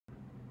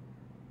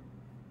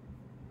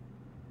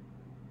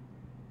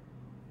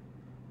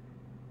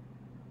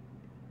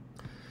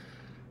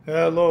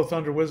Hello,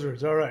 Thunder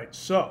Wizards. All right,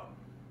 so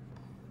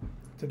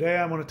today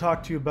I want to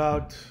talk to you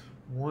about,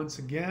 once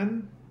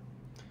again,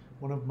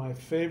 one of my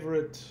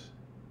favorite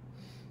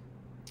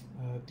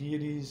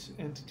deities,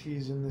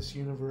 entities in this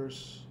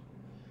universe.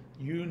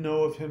 You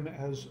know of him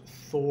as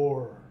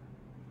Thor,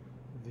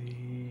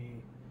 the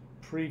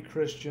pre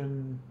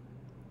Christian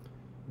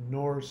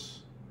Norse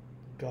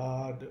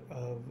god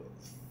of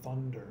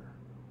thunder.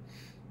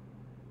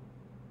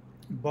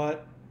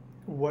 But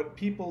what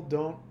people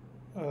don't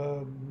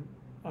um,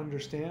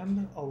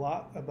 understand a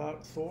lot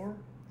about Thor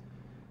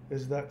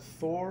is that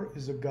Thor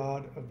is a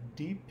god of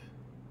deep,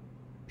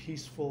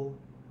 peaceful,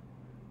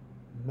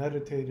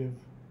 meditative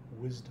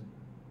wisdom.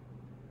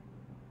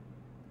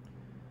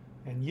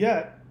 And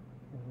yet,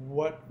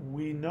 what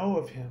we know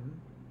of him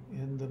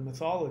in the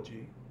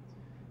mythology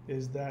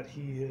is that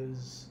he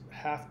is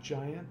half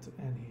giant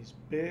and he's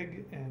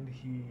big and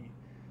he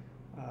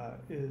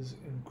is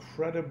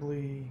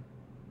incredibly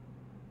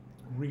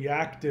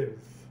reactive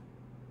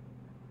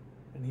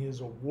and he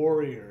is a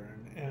warrior,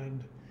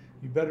 and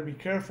you better be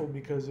careful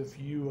because if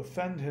you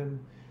offend him,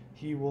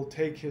 he will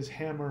take his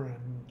hammer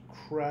and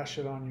crash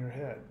it on your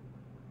head.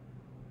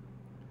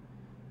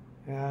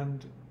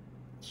 And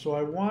so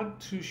I want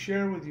to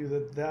share with you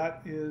that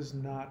that is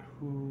not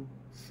who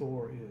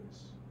Thor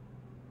is.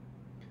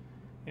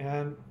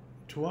 And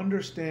to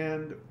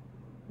understand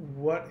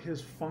what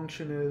his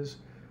function is,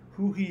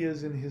 who he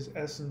is in his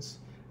essence,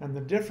 and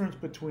the difference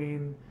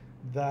between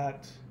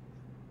that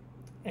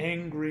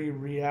angry,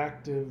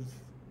 reactive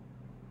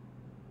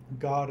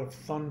god of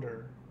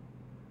thunder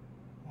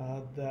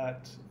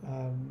that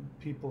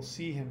people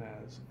see him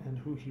as, and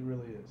who he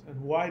really is. And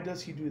why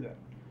does he do that?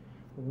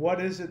 What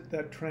is it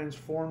that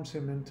transforms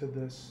him into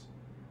this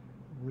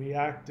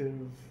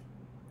reactive,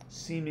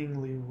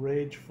 seemingly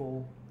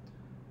rageful,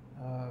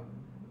 um,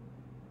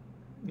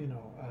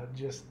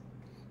 just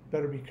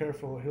better be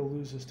careful, he'll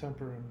lose his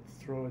temper and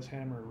throw his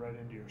hammer right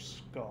into your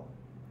skull.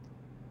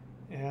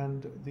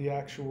 And the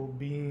actual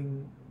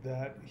being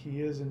that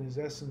he is in his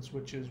essence,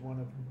 which is one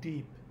of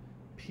deep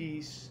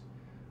peace,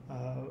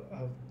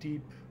 of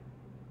deep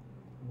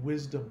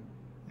wisdom,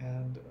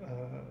 and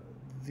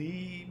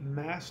the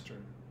master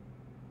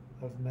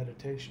of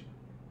meditation.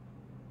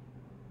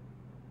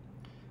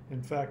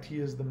 In fact, he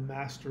is the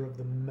master of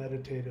the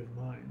meditative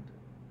mind.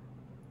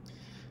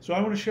 So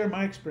I want to share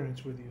my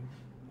experience with you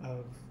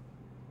of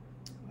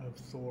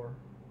Thor.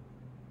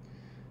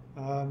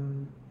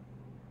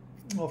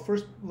 Well,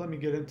 first, let me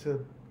get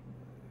into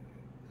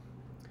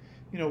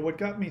what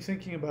got me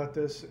thinking about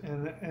this,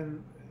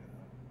 and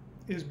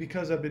is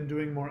because I've been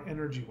doing more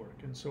energy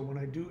work. And so when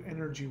I do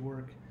energy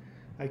work,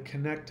 I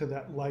connect to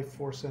that life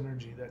force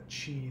energy, that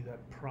chi,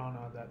 that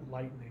prana, that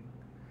lightning,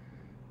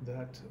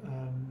 that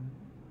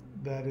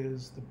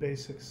is the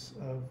basics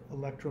of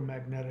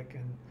electromagnetic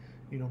and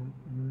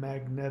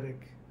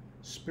magnetic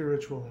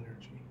spiritual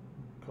energy.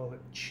 Call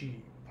it chi,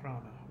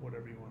 prana,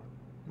 whatever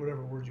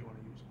word you want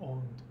to use,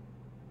 ond.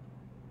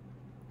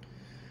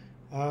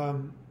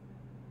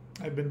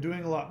 I've been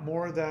doing a lot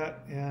more of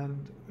that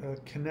and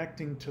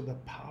connecting to the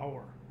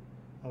power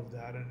of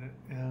that,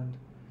 and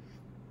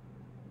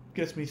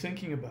gets me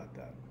thinking about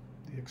that,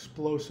 the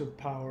explosive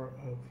power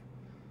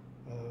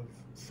of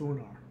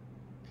THOR.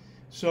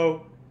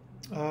 So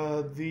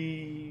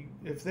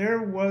if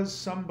there was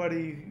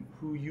somebody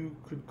who you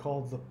could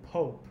call the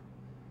Pope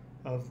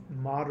of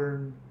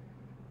modern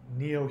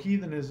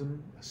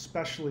neo-heathenism,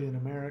 especially in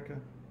America,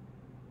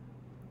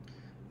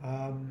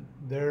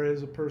 there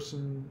is a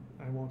person,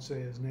 I won't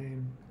say his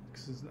name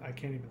because I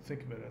can't even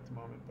think of it at the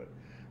moment, but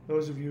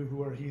those of you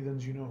who are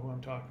heathens, you know who I'm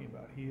talking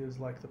about. He is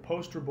like the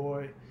poster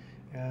boy,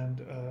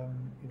 and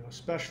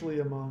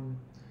especially among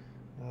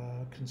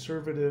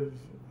conservative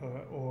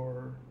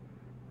or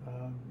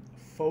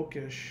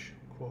folkish,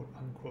 quote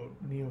unquote,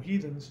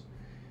 neo-heathens,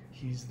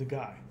 he's the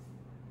guy.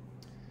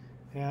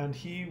 And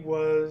he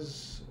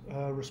was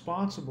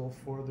responsible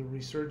for the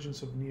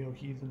resurgence of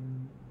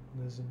neo-heathenism,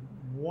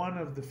 one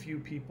of the few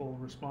people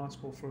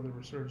responsible for the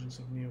resurgence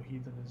of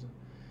neo-heathenism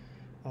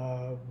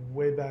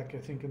way back, I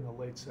think, in the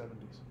late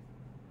 70s.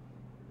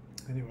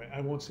 Anyway,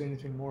 I won't say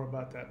anything more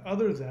about that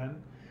other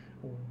than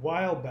a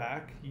while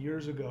back,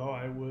 years ago,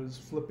 I was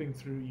flipping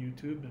through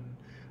YouTube and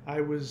I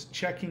was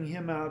checking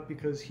him out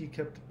because he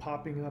kept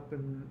popping up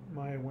in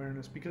my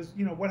awareness. Because,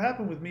 what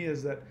happened with me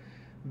is that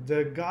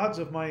the gods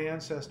of my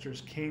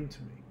ancestors came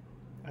to me.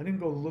 I didn't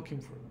go looking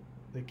for them.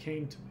 They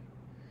came to me.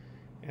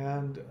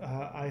 And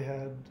I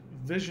had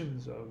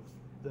visions of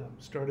them,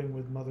 starting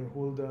with Mother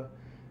Hulda,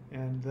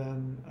 and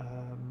then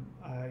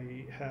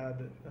I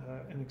had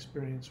an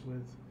experience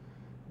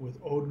with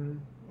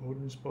Odin.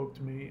 Odin spoke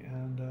to me,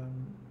 and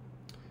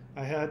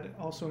I had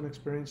also an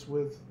experience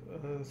with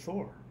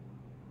Thor.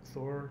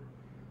 Thor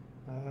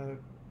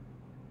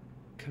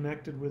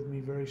connected with me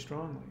very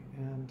strongly,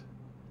 and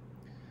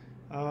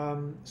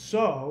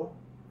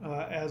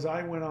as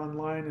I went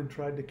online and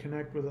tried to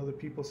connect with other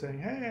people saying,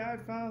 hey, I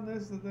found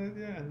this,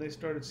 and they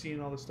started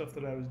seeing all the stuff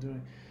that I was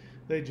doing,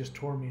 they just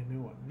tore me a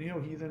new one.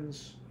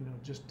 Neo-heathens,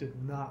 just did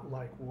not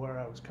like where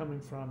I was coming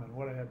from and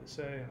what I had to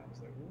say. And I was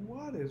like,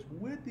 what is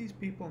with these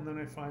people? And then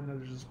I find that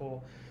there's this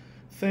whole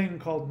thing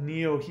called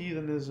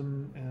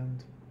neo-heathenism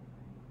and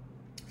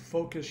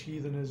folkish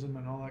heathenism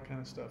and all that kind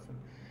of stuff.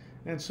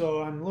 And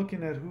so I'm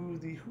looking at who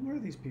are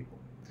these people?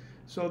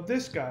 So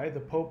this guy, the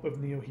Pope of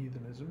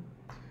neo-heathenism,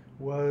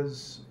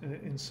 was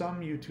in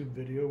some YouTube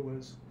video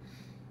was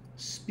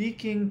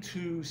speaking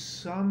to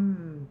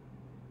some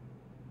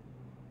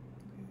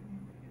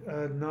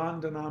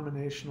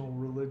non-denominational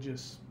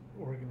religious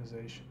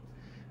organization,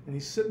 and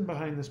he's sitting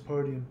behind this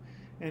podium,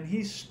 and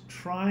he's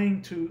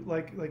trying to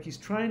he's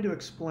trying to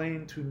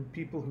explain to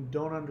people who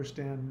don't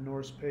understand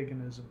Norse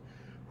paganism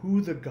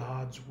who the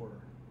gods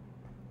were.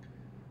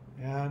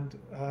 And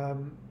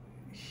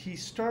he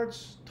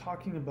starts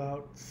talking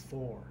about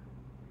Thor,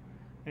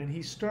 and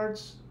he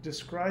starts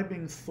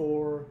describing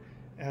Thor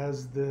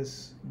as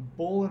this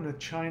bull in a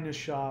china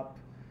shop,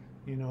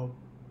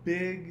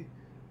 big,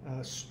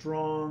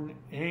 strong,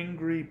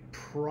 angry,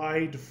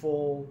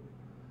 prideful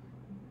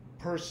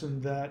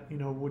person that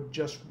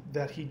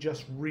that he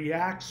just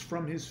reacts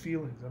from his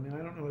feelings. I mean, I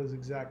don't know his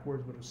exact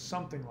words, but it was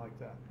something like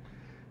that.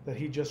 That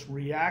he just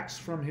reacts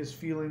from his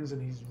feelings,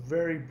 and he's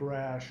very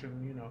brash,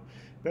 and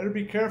better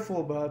be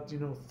careful about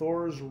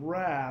Thor's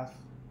wrath.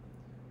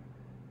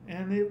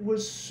 And it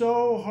was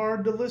so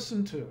hard to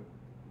listen to,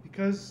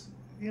 because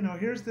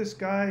here's this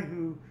guy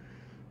who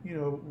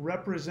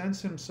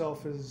represents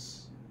himself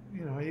as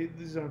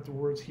these aren't the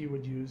words he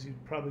would use.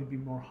 He'd probably be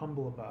more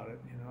humble about it.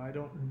 I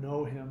don't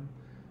know him.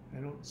 I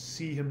don't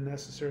see him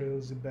necessarily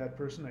as a bad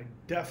person. I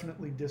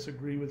definitely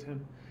disagree with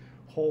him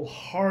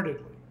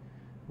wholeheartedly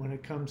when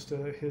it comes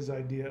to his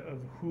idea of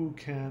who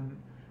can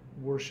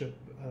worship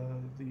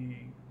the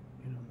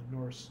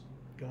Norse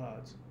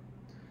gods.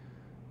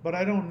 But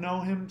I don't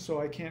know him,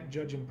 so I can't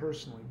judge him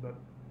personally.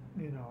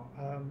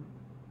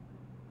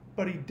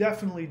 But he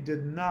definitely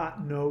did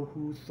not know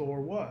who Thor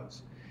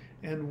was,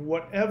 and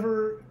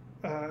whatever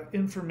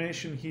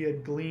information he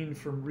had gleaned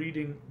from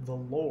reading the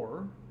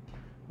lore,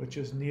 which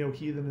is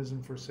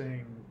neo-heathenism for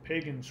saying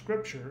pagan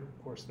scripture.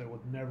 Of course, they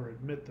would never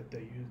admit that they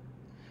use,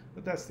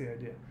 but that's the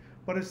idea.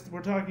 But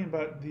we're talking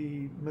about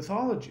the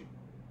mythology.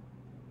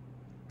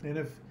 And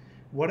if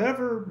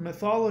whatever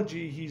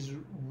mythology he's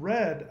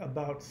read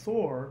about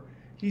Thor,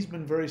 he's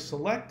been very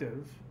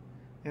selective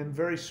and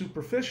very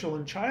superficial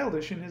and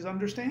childish in his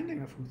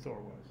understanding of who Thor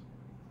was.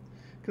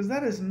 Because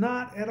that is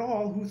not at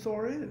all who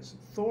Thor is.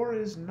 Thor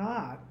is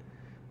not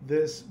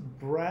this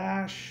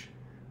brash,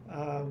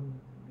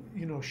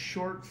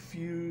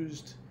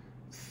 short-fused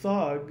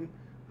thug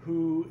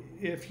who,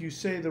 if you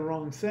say the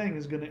wrong thing,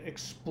 is going to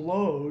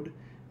explode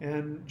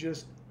and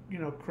just,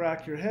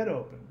 crack your head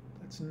open.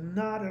 That's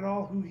not at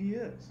all who he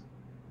is.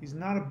 He's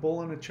not a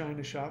bull in a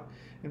china shop.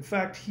 In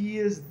fact, he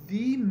is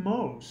the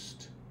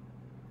most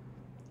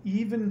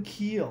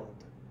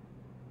even-keeled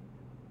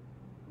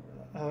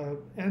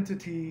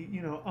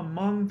entity,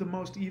 among the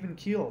most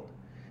even-keeled.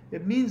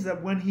 It means that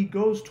when he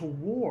goes to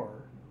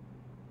war,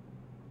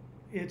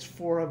 it's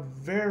for a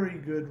very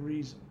good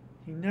reason.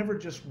 He never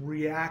just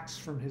reacts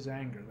from his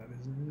anger. That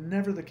is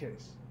never the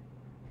case.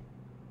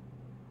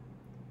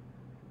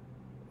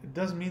 It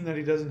doesn't mean that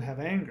he doesn't have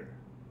anger.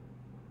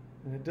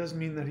 And it doesn't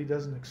mean that he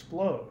doesn't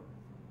explode.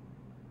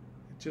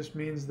 It just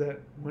means that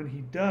when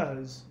he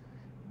does,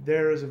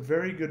 there is a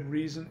very good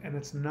reason, and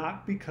it's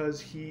not because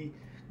he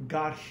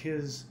got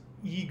his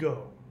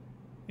ego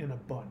in a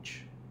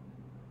bunch.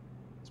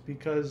 It's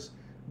because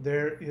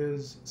there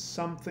is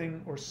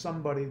something or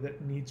somebody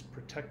that needs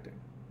protecting.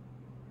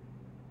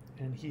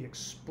 And he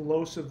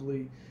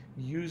explosively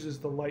uses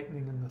the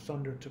lightning and the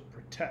thunder to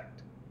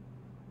protect.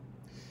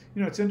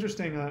 It's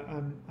interesting.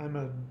 I'm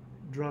a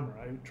drummer.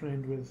 I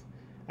trained with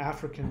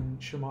African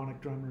shamanic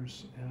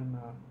drummers, and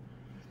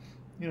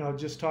I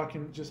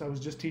was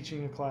just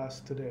teaching a class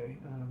today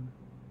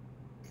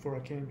before I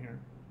came here,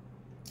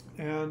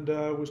 and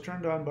was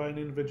turned on by an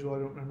individual. I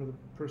don't remember the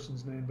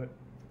person's name, but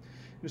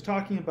he was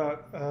talking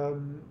about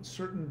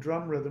certain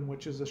drum rhythm,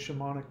 which is a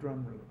shamanic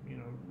drum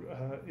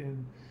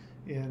rhythm.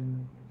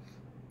 In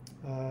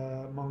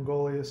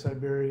Mongolia,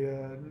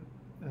 Siberia,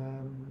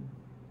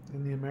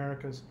 in the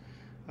Americas,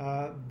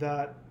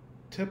 that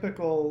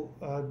typical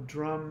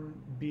drum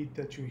beat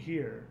that you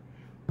hear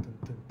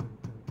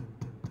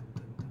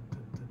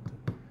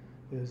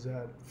is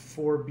at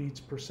 4 beats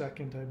per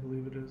second, I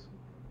believe it is.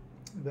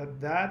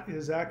 That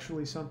is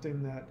actually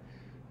something that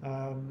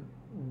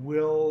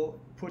will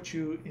put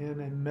you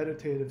in a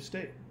meditative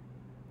state.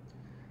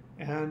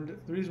 And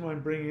the reason why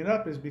I'm bringing it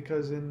up is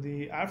because in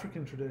the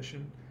African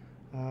tradition,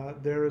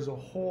 there is a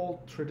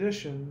whole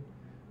tradition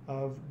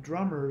of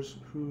drummers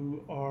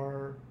who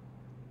are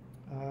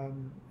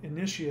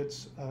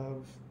initiates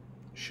of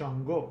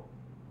Shango.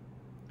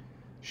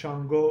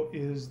 Shango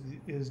is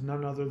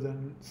none other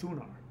than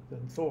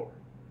Thor.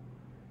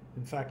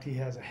 In fact, he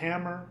has a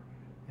hammer,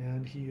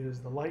 and he is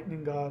the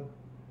lightning god.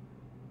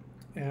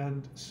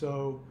 And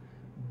so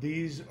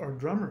these are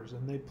drummers,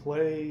 and they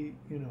play,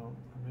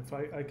 if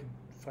I could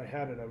if I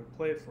had it, I would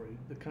play it for you.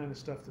 The kind of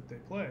stuff that they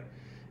play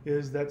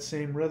is that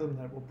same rhythm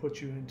that will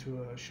put you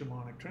into a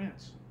shamanic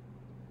trance.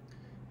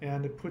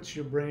 And it puts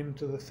your brain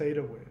into the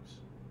theta waves.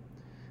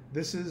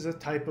 This is a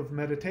type of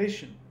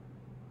meditation.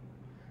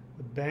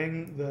 The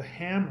banging, the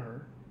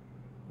hammer,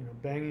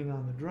 banging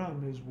on the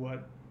drum is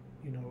what,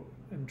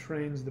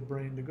 entrains the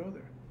brain to go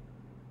there.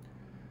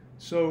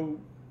 So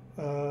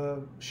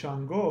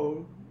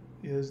Shango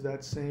is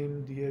that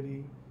same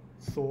deity,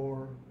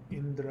 Thor,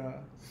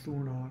 Indra,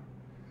 Thunar,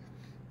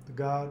 the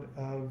god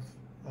of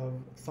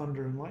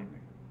thunder and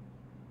lightning.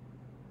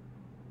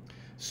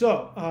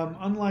 So,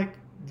 unlike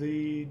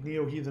the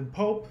neo-heathen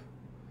pope,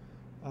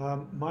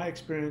 my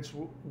experience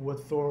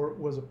with Thor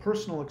was a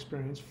personal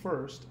experience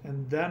first,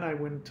 and then I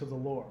went to the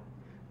lore.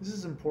 This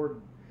is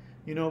important,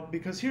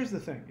 because here's the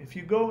thing. If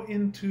you go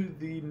into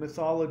the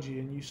mythology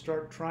and you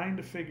start trying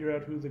to figure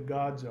out who the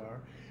gods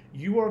are,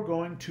 you are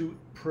going to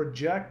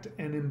project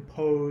and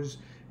impose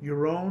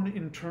your own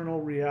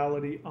internal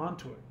reality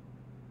onto it.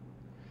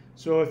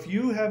 So if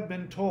you have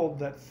been told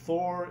that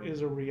Thor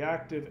is a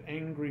reactive,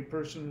 angry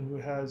person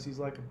he's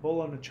like a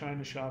bull in a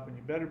china shop and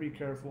you better be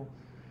careful,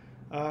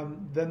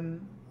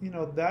 then,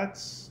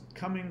 that's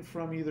coming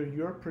from either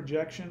your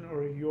projection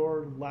or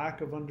your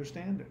lack of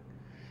understanding.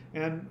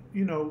 And,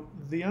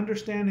 the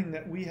understanding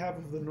that we have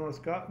of the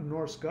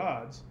Norse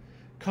gods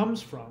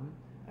comes from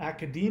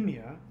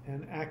academia,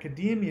 and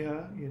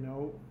academia,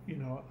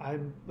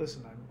 I'm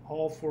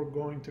all for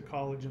going to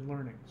college and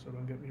learning, so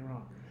don't get me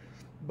wrong.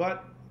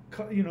 But,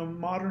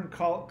 modern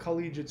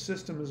collegiate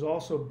system is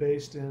also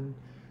based in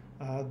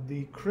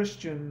the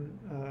Christian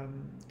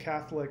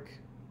Catholic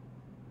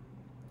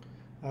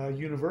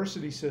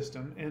university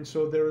system, and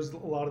so there is a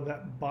lot of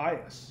that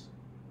bias.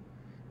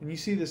 And you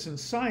see this in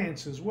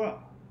science as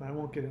well. I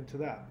won't get into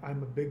that.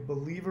 I'm a big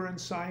believer in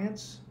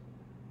science,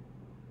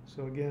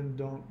 so again,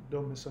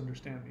 don't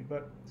misunderstand me.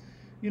 But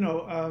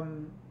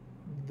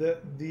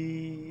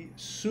the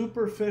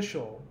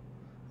superficial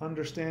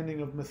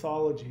understanding of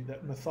mythology,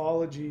 that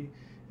mythology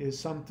is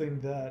something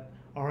that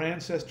our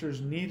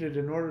ancestors needed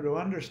in order to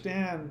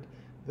understand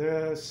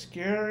the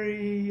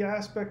scary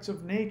aspects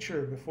of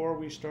nature before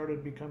we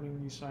started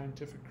becoming these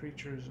scientific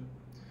creatures. And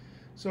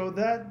so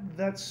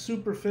that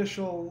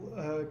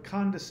superficial,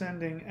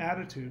 condescending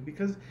attitude,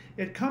 because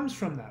it comes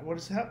from that.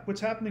 What's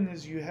happening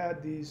is you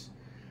had these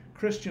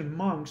Christian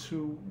monks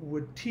who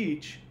would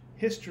teach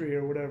history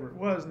or whatever it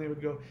was, and they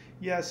would go,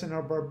 yes, and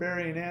our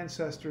barbarian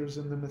ancestors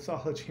in the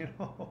mythology,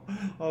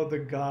 oh, the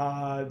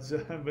gods,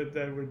 but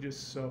they were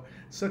just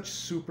such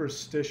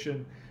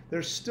superstition.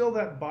 There's still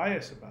that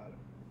bias about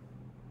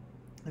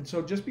it. And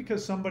so just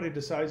because somebody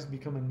decides to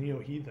become a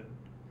neo-heathen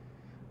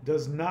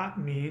does not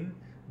mean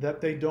that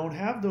they don't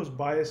have those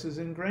biases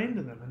ingrained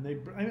in them. And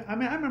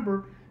I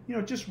remember,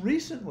 just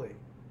recently,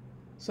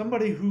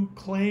 somebody who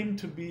claimed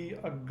to be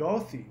a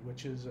Gothi,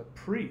 which is a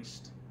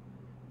priest,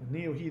 a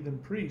neo-heathen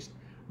priest,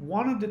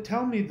 wanted to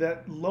tell me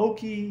that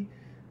Loki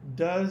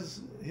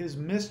does his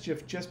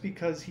mischief just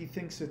because he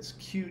thinks it's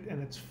cute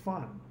and it's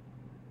fun.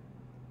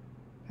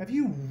 Have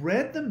you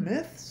read the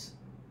myths?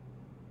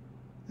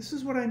 This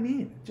is what I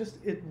mean.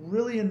 It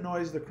really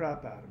annoys the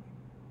crap out of me.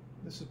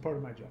 This is part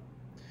of my job.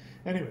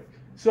 Anyway,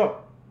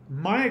 so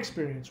my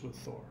experience with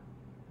Thor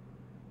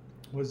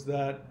was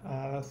that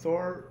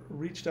Thor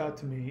reached out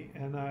to me,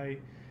 and I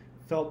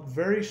felt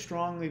very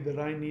strongly that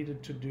I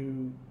needed to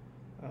do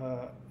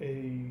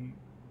a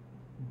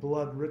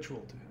blood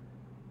ritual to him,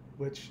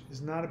 which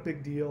is not a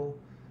big deal.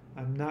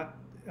 I'm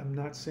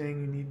not saying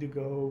you need to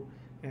go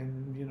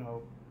and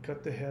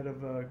cut the head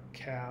of a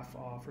calf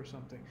off or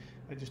something.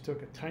 I just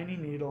took a tiny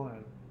needle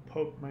and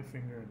poked my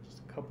finger and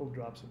just a couple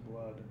drops of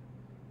blood, and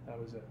that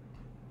was it.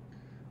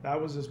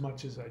 That was as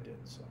much as I did.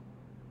 So,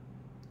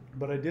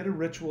 but I did a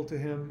ritual to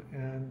him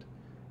and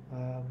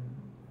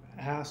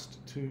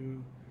asked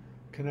to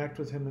connect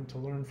with him and to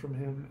learn from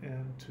him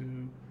and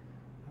to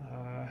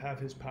have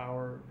his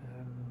power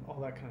and all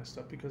that kind of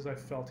stuff, because I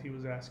felt he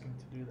was asking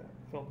to do that.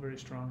 Felt very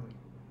strongly.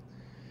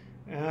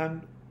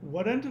 And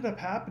what ended up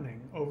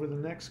happening over the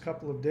next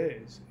couple of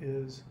days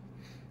is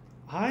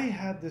I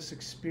had this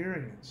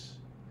experience.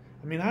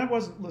 I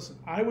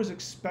was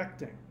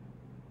expecting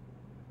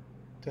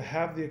to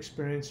have the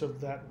experience of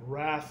that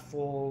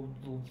wrathful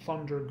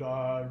thunder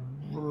god.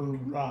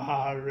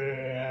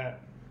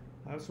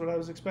 That's what I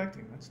was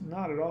expecting. That's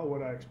not at all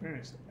what I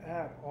experienced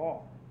at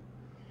all.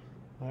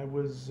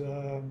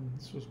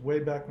 This was way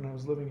back when I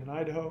was living in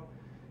Idaho,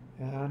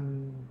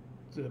 and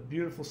a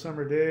beautiful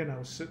summer day, and I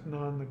was sitting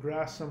on the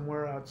grass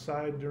somewhere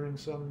outside during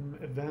some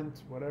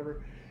event,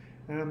 whatever,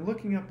 and I'm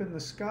looking up in the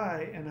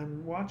sky, and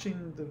I'm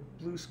watching the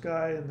blue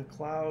sky and the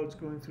clouds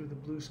going through the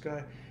blue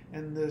sky,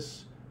 and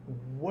this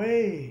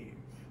wave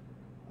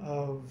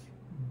of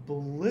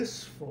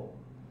blissful,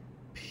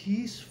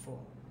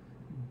 peaceful,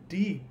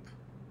 deep,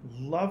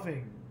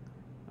 loving,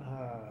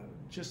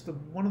 just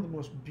one of the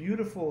most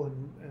beautiful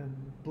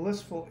and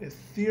blissful,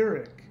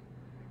 etheric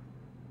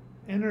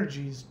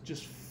energies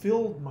just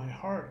filled my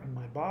heart and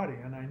my body,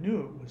 and I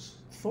knew it was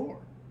Thor.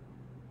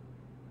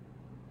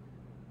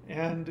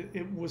 And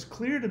it was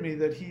clear to me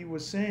that he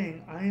was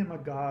saying, I am a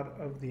god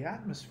of the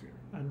atmosphere.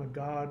 I'm a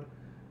god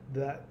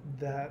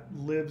that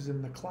lives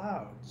in the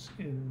clouds,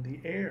 in the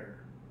air.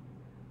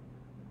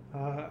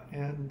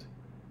 And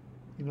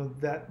you know,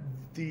 that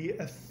the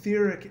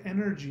etheric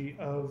energy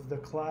of the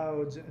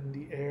clouds and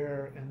the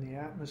air and the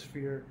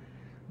atmosphere,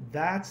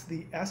 that's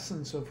the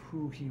essence of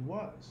who he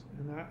was.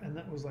 And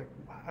that was like,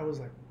 I was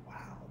like,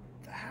 wow,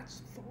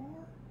 that's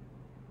Thor?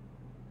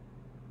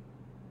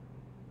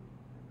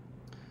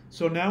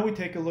 So now we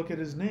take a look at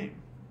his name.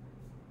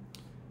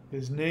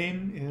 His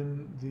name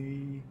in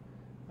the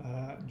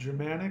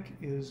Germanic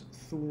is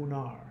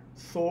Thunar.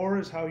 Thor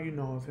is how you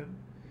know of him,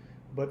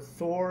 but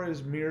Thor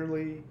is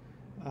merely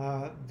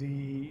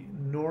the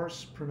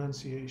Norse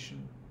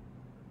pronunciation,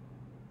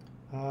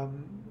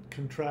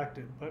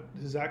 contracted, but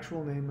his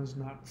actual name is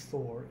not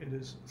Thor, it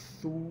is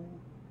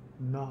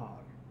Thunar.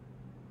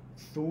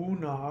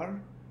 Thunar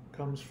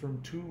comes from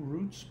two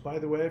roots. By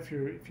the way, if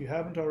you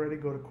haven't already,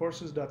 go to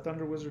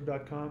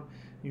courses.thunderwizard.com.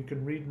 You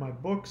can read my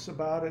books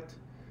about it,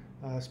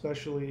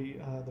 especially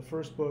the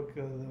first book,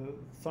 The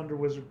Thunder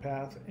Wizard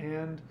Path,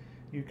 and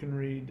you can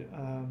read,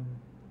 I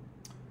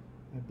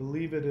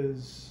believe it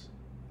is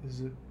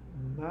it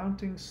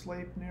Mounting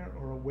Sleipnir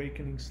or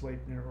Awakening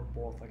Sleipnir or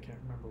both? I can't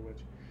remember which.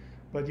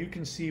 But you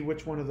can see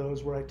which one of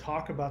those where I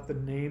talk about the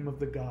name of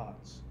the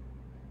gods,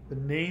 the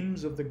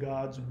names of the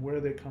gods and where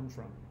they come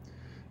from.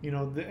 You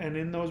know, and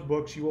in those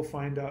books you will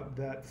find out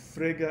that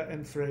Frigga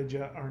and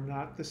Freyja are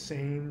not the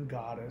same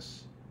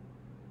goddess.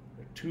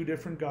 They're two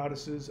different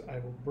goddesses. I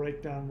will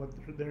break down what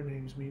their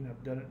names mean.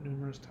 I've done it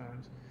numerous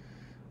times.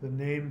 The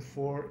name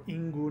for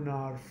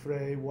Ingunar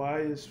Frey.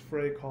 Why is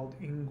Frey called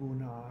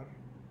Ingunar?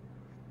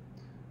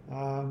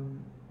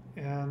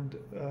 And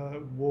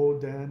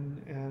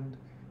Woden and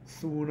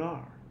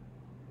Thunar.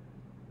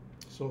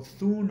 So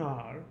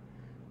Thunar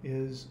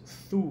is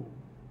Thu,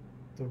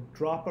 the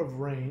drop of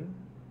rain,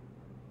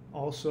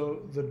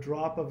 also the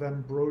drop of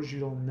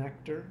ambrosial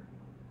nectar,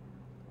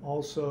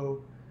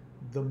 also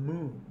the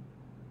moon,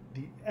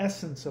 the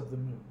essence of the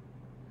moon.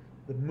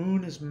 The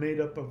moon is made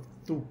up of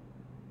Thu.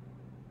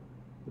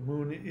 The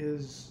moon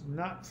is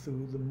not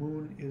Thu, the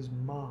moon is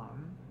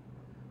Man.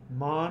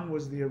 Man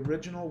was the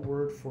original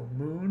word for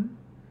moon,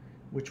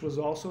 which was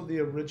also the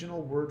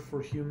original word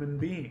for human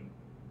being.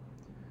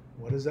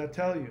 What does that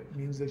tell you? It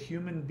means that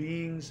human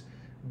beings,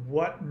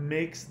 what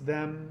makes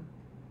them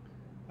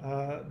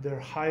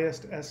their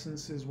highest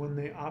essence is when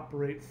they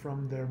operate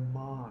from their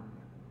man,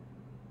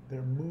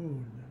 their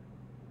moon,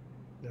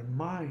 their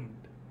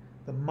mind.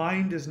 The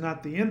mind is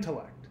not the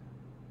intellect.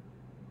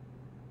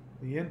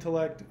 The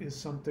intellect is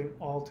something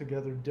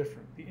altogether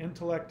different. The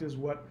intellect is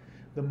what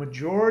the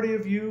majority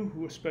of you,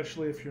 who,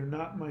 especially if you're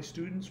not my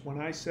students, when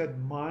I said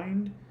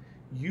mind,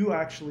 you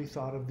actually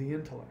thought of the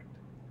intellect.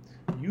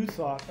 You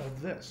thought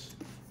of this.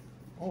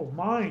 Oh,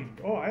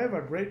 mind. Oh, I have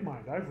a great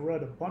mind. I've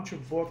read a bunch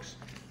of books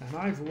and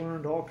I've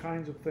learned all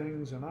kinds of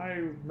things and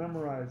I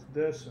memorized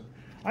this and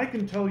I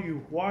can tell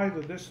you why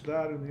the this,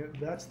 that, and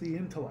that's the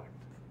intellect.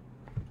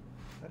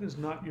 That is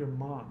not your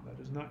man. That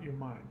is not your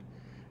mind.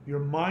 Your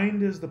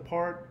mind is the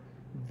part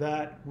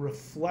that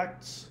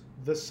reflects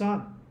the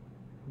sun,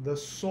 the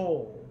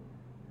soul,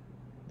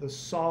 the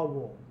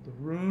soul. The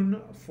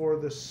rune for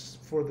the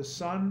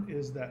sun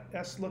is that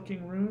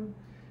S-looking rune,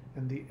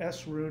 and the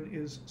S rune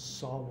is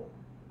Saul.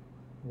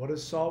 What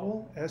is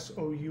Saul?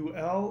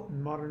 S-O-U-L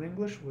in modern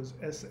English was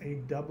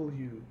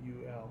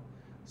S-A-W-U-L.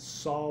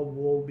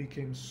 Saul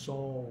became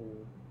soul,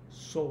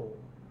 soul,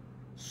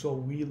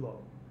 Sowilo.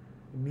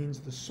 It means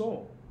the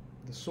soul.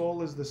 The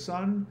soul is the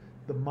sun,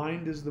 the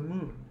mind is the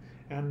moon.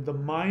 And the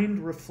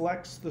mind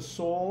reflects the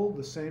soul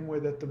the same way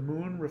that the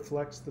moon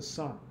reflects the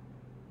sun.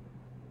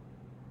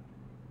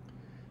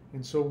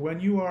 And so when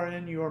you are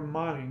in your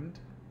mind,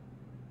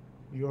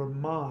 your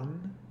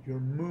man, your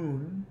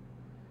moon,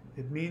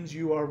 it means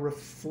you are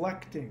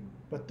reflecting.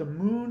 But the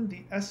moon,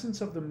 the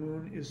essence of the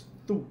moon is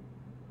Thu.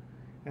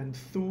 And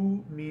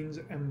Thu means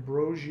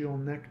ambrosial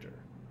nectar.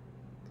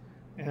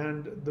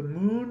 And the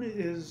moon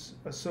is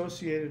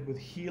associated with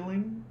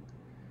healing,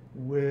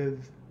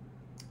 with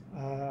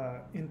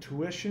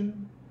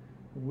intuition,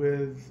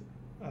 with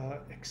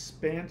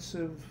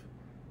expansive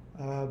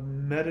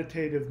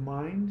meditative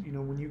mind. You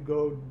know, when you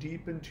go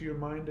deep into your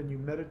mind and you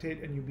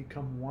meditate and you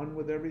become one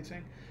with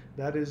everything,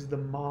 that is the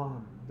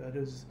man. That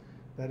is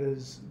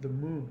the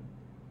moon.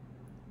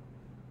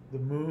 The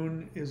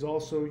moon is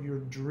also your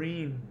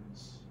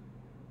dreams.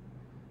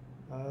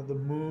 The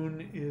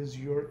moon is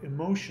your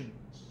emotions.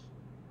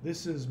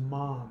 This is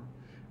man.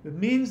 It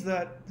means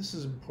that this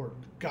is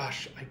important.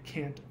 Gosh, I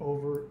can't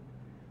over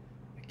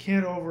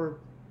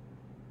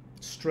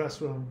stress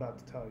what I'm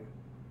about to tell you.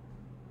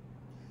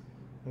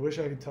 I wish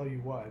I could tell you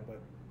why, but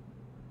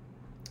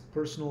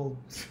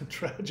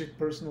tragic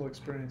personal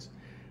experience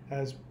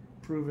has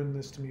proven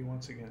this to me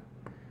once again.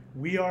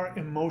 We are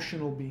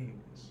emotional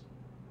beings.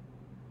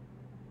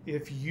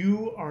 If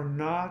you are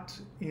not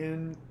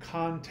in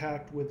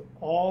contact with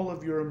all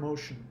of your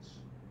emotions,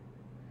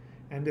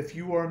 and if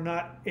you are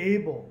not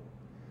able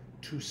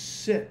to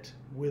sit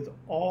with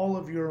all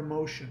of your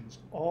emotions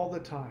all the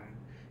time,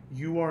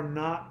 you are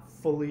not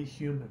fully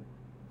human.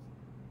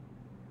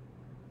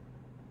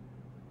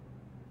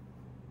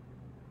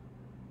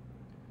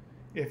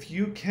 If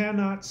you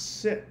cannot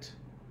sit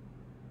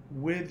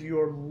with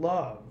your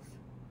love,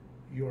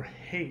 your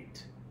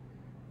hate,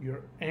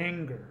 your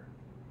anger,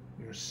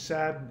 your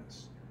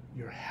sadness,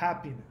 your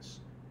happiness,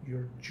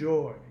 your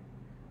joy,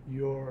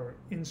 your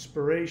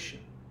inspiration,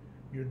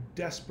 your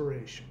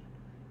desperation,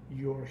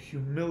 your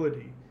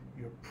humility,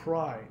 your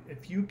pride,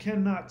 if you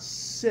cannot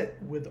sit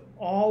with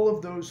all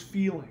of those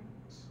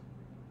feelings,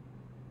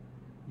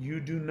 you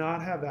do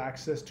not have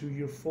access to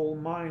your full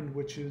mind,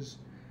 which is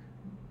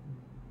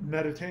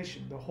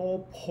meditation. The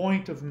whole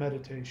point of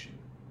meditation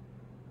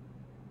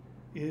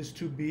is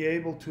to be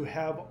able to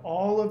have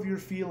all of your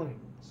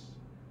feelings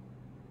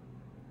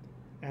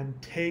and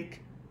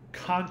take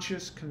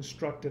conscious,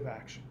 constructive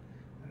action.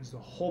 That is the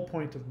whole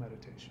point of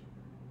meditation.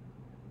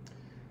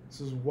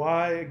 This is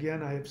why,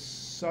 again, I have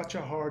such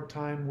a hard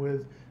time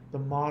with the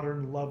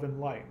modern love and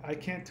light. I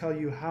can't tell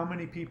you how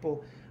many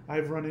people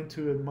I've run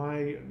into in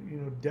my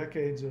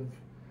decades of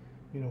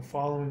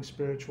following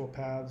spiritual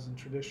paths and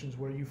traditions,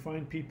 where you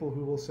find people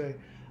who will say,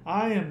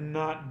 I am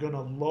not going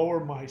to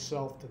lower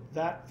myself to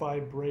that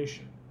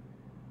vibration.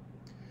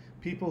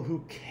 People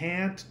who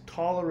can't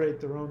tolerate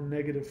their own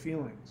negative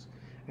feelings.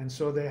 And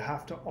so they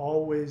have to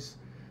always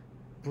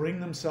bring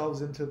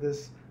themselves into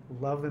this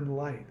love and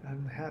light.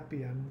 I'm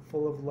happy, I'm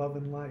full of love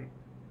and light.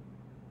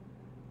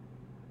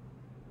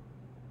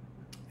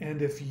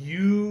 And if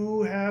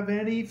you have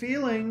any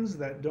feelings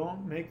that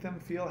don't make them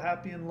feel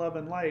happy and love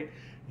and light,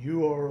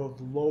 you are of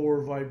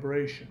lower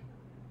vibration.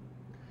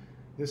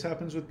 This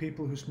happens with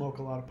people who smoke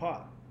a lot of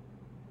pot.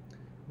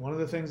 One of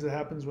the things that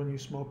happens when you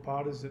smoke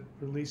pot is it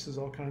releases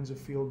all kinds of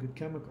feel-good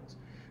chemicals.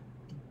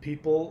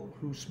 People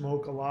who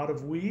smoke a lot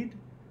of weed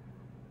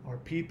are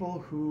people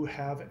who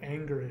have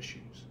anger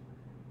issues.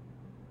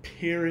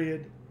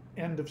 Period.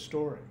 End of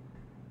story.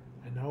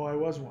 I know I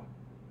was one.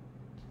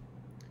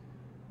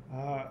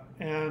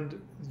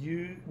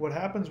 What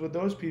happens with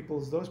those people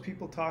is those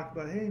people talk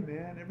about, hey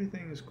man,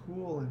 everything is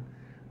cool, and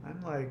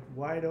I'm like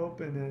wide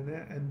open,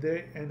 and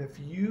if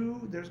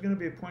there's going to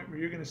be a point where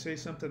you're going to say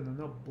something and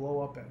they'll blow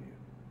up at you.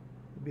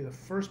 They'll be the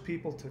first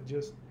people to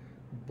just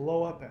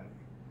blow up at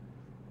you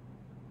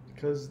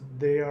because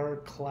they are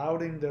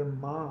clouding their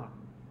mind.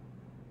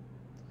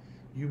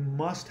 You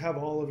must have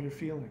all of your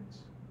feelings.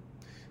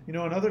 In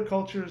other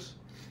cultures,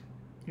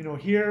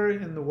 here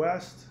in the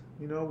West,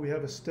 we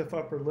have a stiff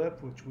upper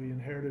lip, which we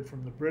inherited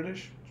from the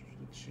British,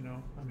 which,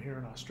 I'm here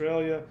in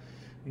Australia,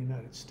 the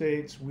United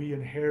States. We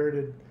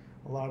inherited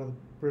a lot of the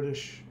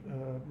British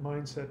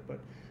mindset, but,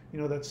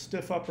 that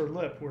stiff upper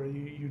lip where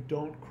you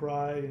don't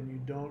cry and you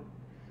don't,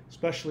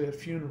 especially at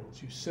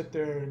funerals, you sit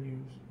there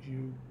and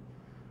you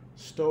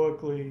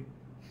stoically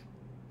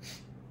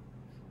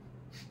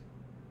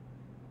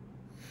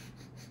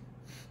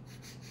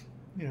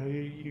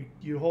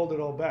you hold it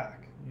all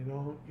back. You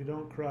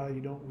don't cry, you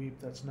don't weep.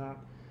 That's not,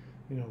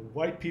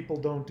 white people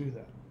don't do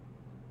that.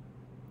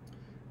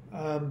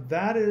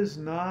 That is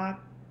not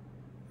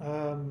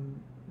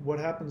what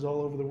happens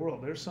all over the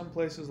world. There's some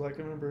places, like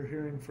I remember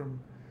hearing from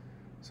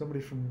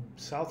somebody from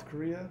South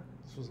Korea.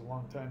 This was a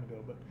long time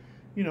ago, but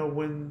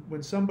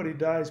when somebody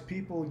dies,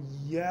 people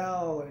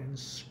yell and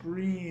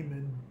scream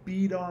and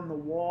beat on the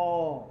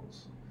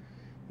walls.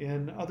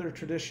 In other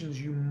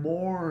traditions, you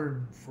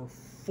mourn for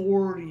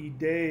 40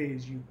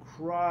 days. You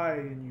cry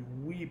and you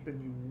weep and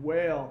you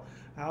wail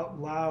out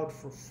loud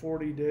for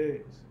 40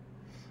 days.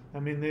 I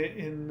mean,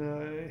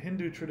 in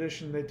Hindu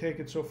tradition, they take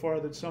it so far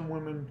that some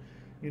women,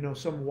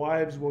 some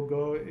wives will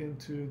go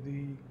into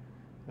the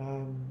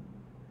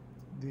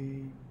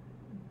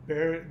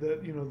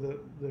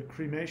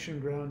cremation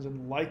grounds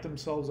and light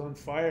themselves on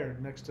fire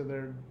next to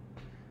their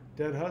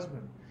dead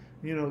husband.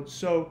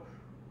 So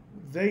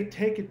they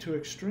take it to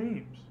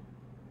extremes.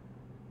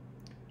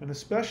 And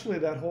especially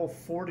that whole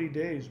 40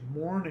 days,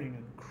 mourning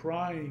and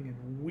crying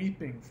and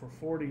weeping for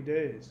 40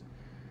 days.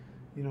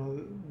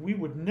 We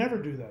would never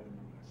do that in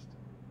the West.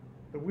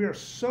 But we are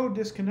so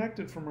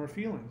disconnected from our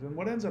feelings. And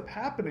what ends up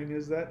happening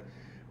is that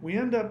we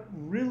end up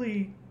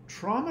really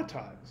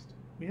traumatized.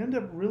 We end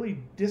up really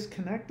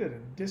disconnected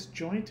and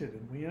disjointed.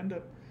 And we end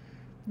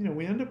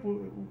up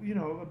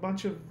a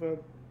bunch of,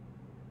 with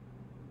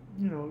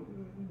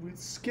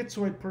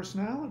schizoid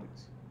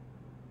personalities.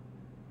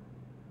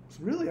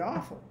 It's really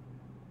awful.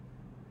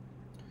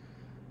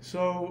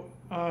 So,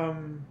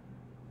 and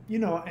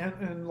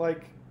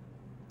like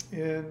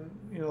in,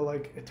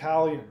 like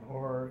Italian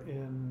or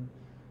in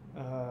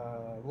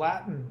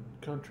Latin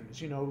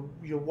countries, you'll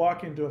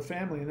walk into a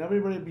family and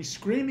everybody will be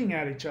screaming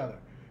at each other,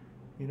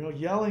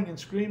 yelling and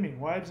screaming,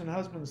 wives and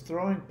husbands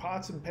throwing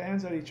pots and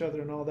pans at each other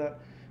and all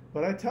that.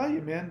 But I tell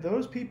you, man,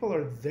 those people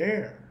are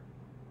there.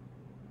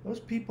 Those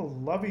people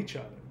love each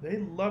other. They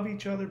love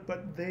each other,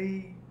 but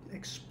they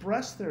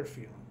express their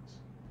feelings.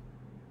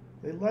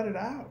 They let it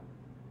out.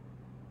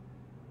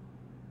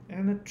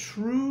 And a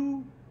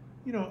true,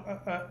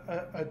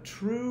 a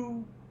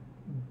true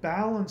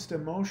balanced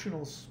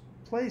emotional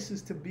place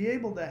is to be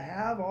able to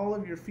have all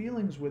of your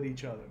feelings with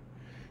each other.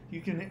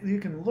 You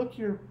can look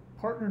your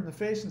partner in the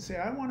face and say,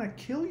 I want to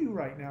kill you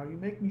right now. You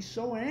make me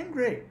so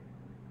angry.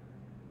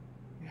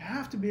 You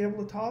have to be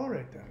able to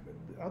tolerate that.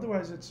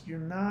 Otherwise, you're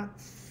not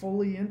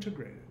fully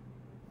integrated.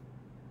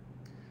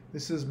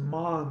 This is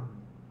man,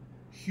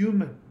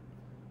 human.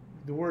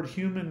 The word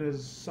human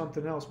is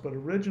something else, but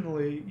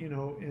originally,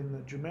 in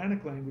the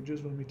Germanic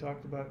languages, when we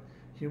talked about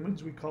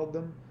humans, we called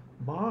them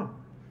man.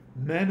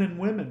 Men and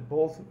women,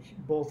 both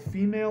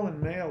female and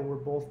male, were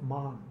both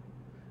man.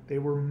 They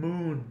were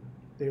moon.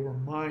 They were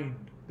mind.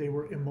 They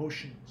were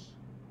emotions.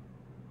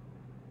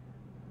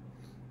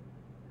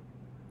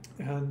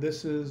 And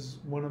this is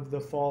one of the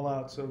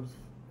fallouts of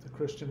the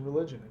Christian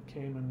religion. It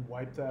came and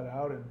wiped that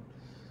out and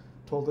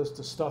told us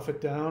to stuff it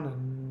down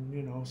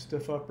and,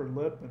 stiff upper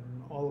lip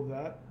and all of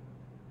that.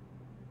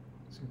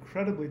 It's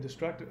incredibly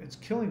destructive. It's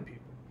killing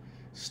people.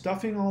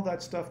 Stuffing all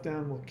that stuff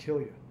down will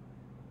kill you.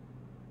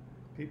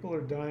 People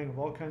are dying of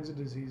all kinds of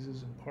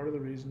diseases, and part of the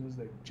reason is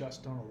they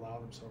just don't allow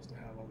themselves to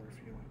have all their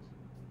feelings.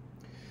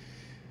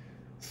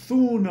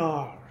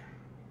 THOR,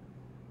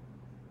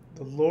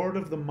 the Lord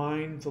of the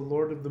mind, the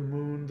Lord of the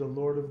moon, the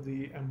Lord of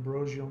the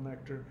ambrosial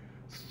nectar.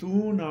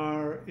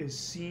 THOR is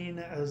seen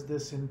as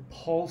this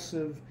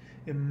impulsive,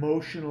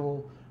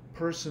 emotional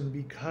person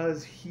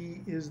because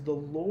he is the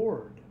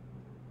Lord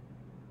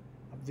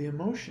of the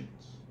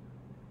emotions.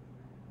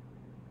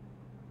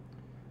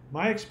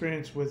 My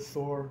experience with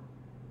THOR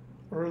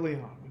early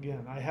on,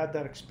 again, I had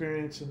that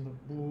experience in the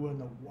boo and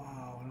the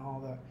wow and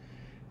all that.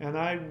 And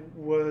I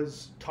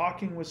was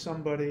talking with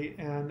somebody,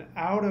 and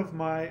I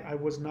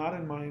was not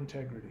in my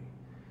integrity.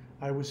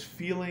 I was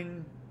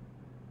feeling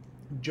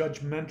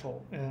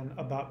judgmental and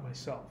about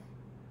myself.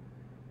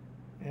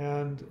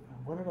 And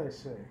what did I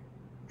say?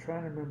 I'm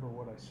trying to remember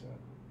what I said.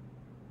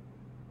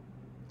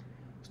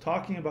 I was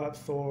talking about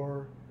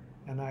THOR,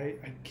 and I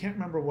can't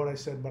remember what I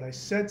said, but I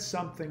said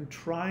something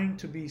trying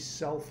to be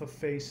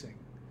self-effacing,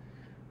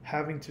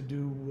 having to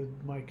do with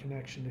my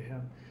connection to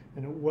him.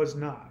 And it was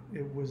not.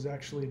 It was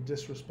actually a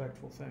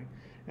disrespectful thing.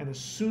 And as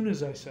soon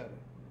as I said it,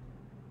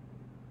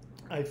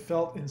 I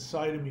felt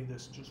inside of me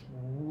this just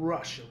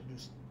rush of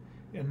just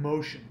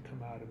emotion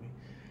come out of me.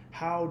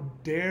 How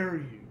dare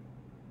you,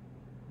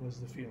 was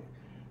the feeling.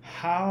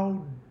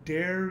 How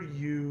dare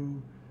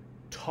you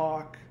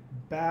talk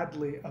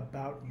badly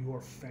about your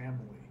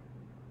family?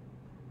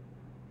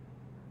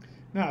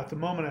 Now, at the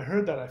moment I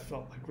heard that, I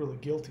felt like really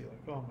guilty,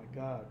 like, oh my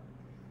God,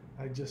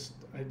 I just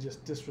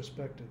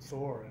disrespected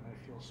THOR, and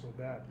I feel so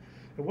bad.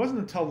 It wasn't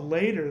until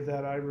later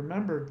that I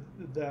remembered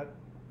that,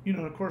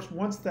 of course,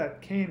 once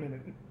that came,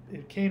 and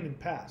it came and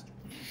passed.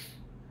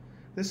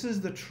 This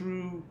is the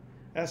true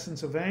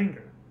essence of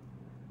anger,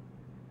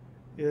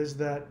 is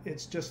that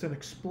it's just an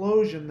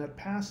explosion that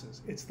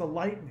passes. It's the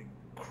lightning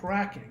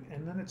cracking,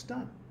 and then it's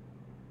done.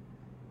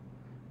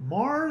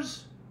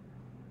 Mars,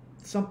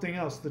 something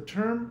else. The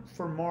term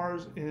for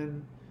Mars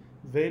in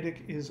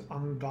Vedic is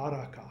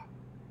Angaraka.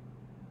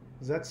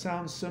 Does that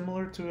sound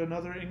similar to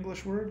another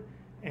English word?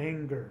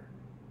 Anger.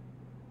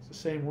 It's the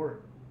same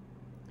word.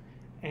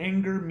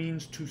 Anger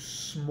means to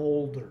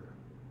smolder.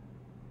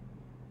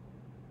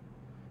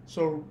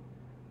 So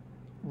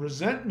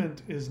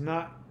resentment is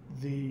not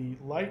the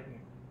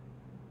lightning.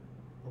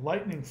 The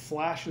lightning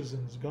flashes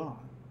and is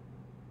gone.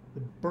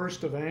 The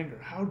burst of anger.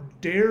 How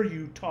dare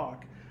you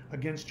talk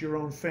against your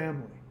own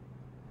family?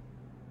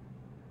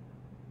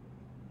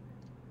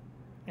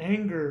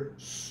 Anger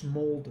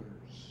smolders.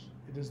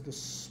 It is the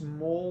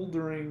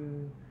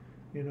smoldering,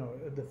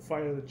 the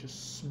fire that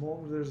just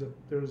smolders.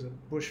 There's a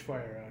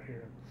bushfire out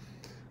here.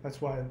 That's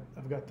why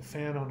I've got the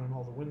fan on and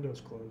all the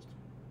windows closed,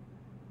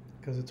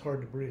 because it's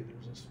hard to breathe.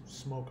 There's this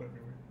smoke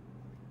everywhere.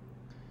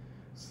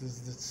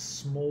 It's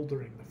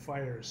smoldering. The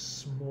fire is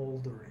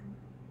smoldering.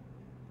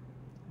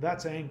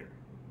 That's anger.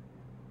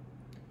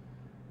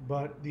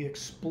 But the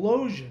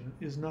explosion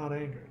is not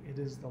anger. It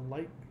is the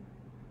lightning.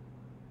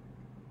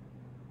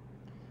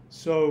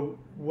 So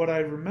what I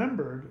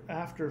remembered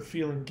after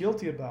feeling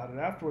guilty about it,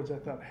 afterwards I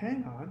thought,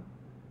 hang on.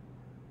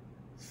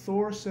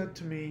 THOR said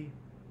to me,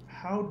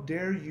 how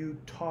dare you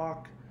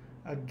talk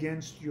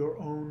against your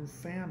own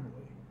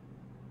family?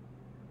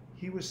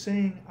 He was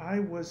saying I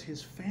was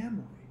his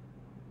family.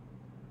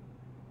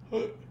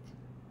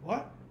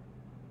 What?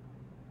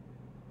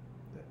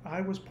 That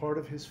I was part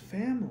of his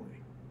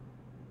family.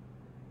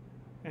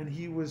 And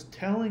he was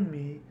telling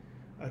me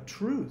a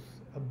truth,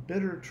 a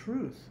bitter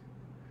truth.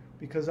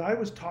 Because I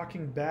was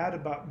talking bad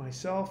about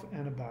myself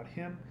and about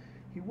him.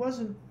 He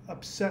wasn't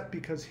upset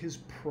because his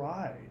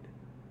pride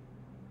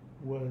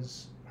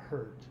was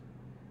hurt.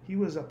 He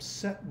was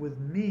upset with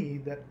me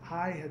that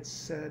I had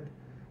said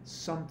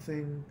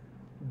something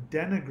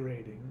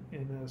denigrating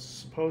in a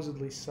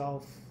supposedly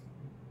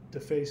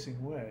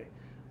self-defacing way,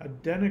 a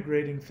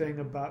denigrating thing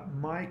about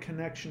my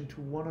connection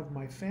to one of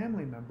my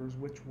family members,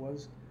 which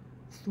was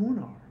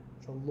THOR,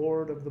 the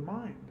Lord of the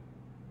mind,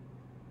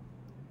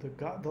 the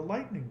God, the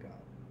lightning god.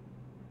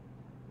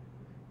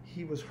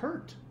 He was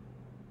hurt.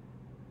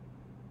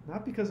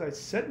 Not because I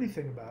said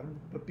anything about him,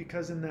 but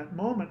because in that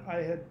moment I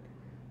had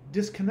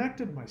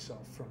disconnected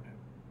myself from him.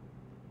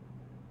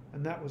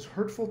 And that was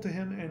hurtful to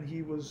him, and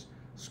he was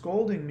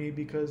scolding me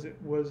because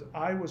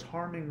I was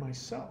harming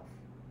myself.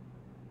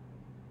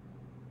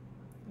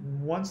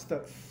 And once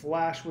that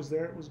flash was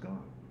there, it was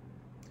gone.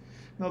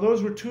 Now,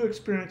 those were two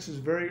experiences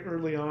very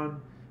early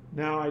on.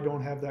 Now I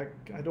don't have that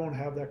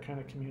kind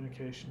of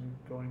communication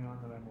going on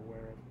that I'm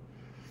aware of.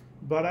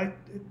 But it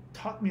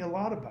taught me a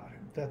lot about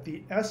him, that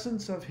the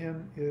essence of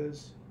him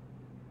is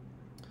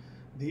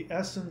the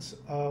essence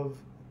of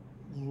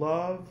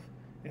love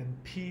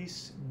and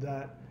peace,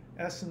 that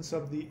essence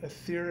of the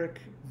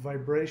etheric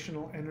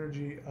vibrational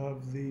energy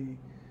of the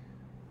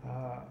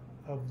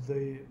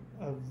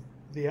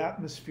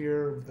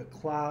atmosphere, of the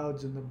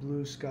clouds and the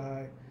blue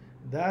sky.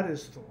 That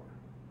is Thor.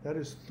 That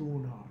is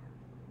THOR,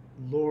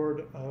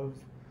 Lord of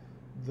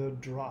the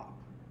drop.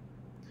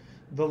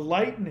 The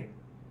lightning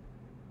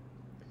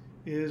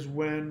is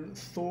when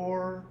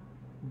Thor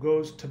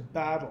goes to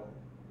battle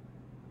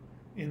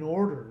in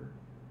order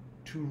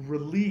to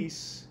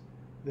release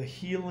the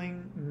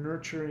healing,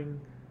 nurturing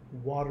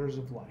waters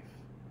of life.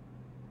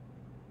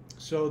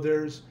 So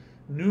there's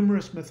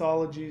numerous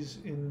mythologies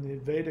in the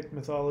Vedic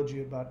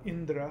mythology about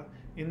Indra.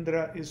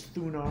 Indra is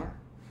Thunar.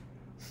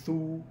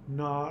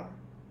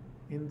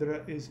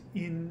 Indra is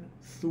in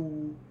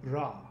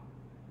Thura,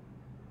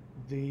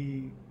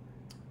 the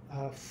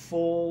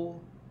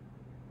full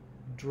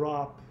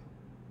drop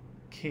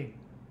king,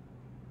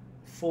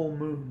 full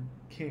moon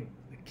king,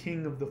 the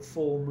king of the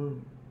full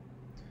moon.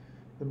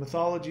 The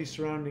mythology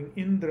surrounding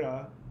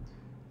Indra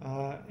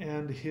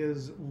and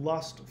his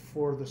lust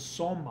for the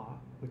Soma,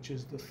 which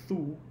is the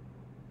Thu.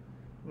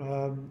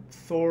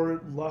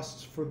 Thor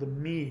lusts for the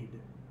mead.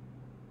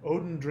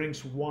 Odin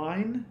drinks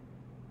wine,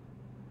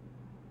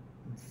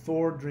 and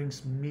Thor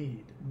drinks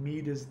mead.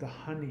 Mead is the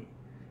honey.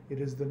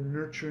 It is the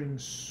nurturing,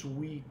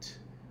 sweet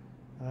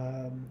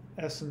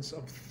essence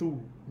of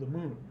Thu, the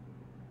moon.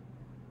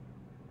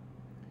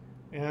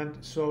 And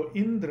so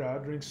Indra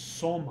drinks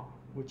Soma,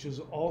 which is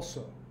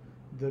also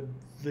the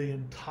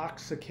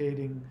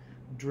intoxicating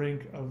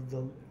drink of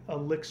the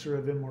elixir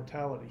of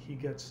immortality. He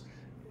gets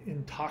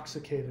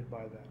intoxicated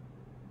by that.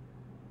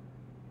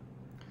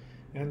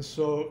 And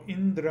so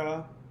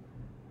Indra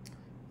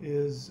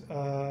is,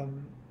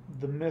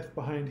 the myth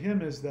behind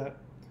him is that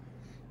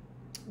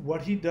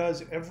what he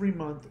does every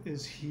month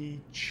is he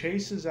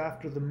chases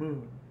after the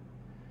moon.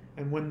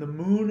 And when the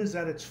moon is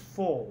at its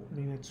full, I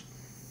mean it's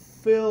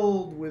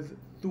filled with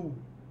Thu,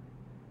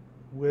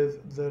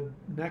 with the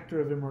nectar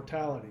of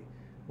immortality,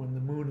 when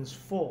the moon is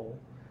full,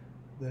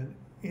 then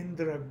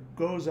Indra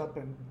goes up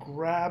and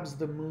grabs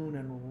the moon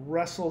and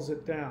wrestles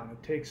it down.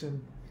 It takes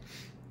him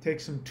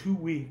 2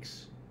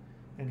 weeks,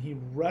 and he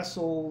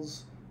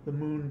wrestles the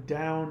moon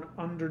down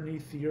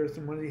underneath the earth.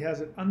 And when he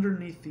has it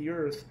underneath the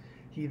earth,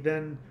 he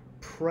then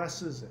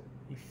presses it.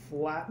 He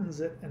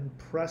flattens it and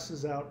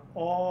presses out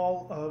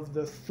all of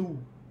the Thu,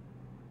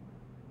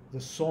 the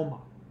Soma.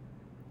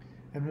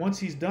 And once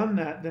he's done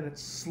that, then it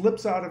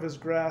slips out of his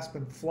grasp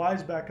and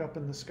flies back up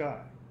in the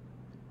sky.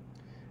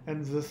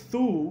 And the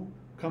Thu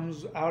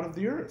comes out of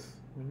the earth.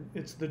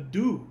 It's the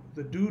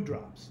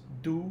dewdrops.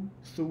 Dew,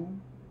 Thu,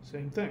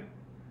 same thing.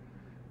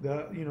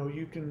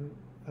 You can,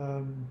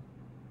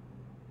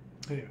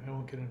 anyway, I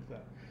won't get into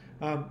that.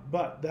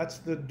 But that's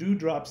the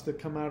dewdrops that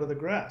come out of the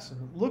grass.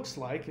 And it looks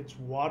like it's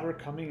water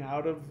coming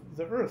out of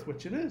the earth,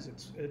 which it is.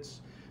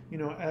 It's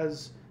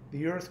as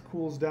the earth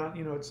cools down,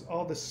 it's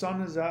all the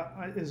sun is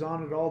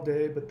on it all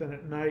day, but then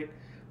at night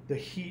the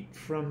heat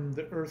from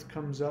the earth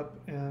comes up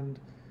and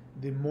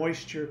the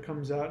moisture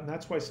comes out, and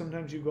that's why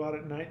sometimes you go out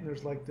at night and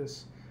there's like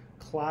this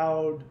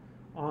cloud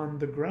on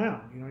the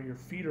ground. Your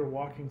feet are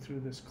walking through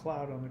this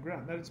cloud on the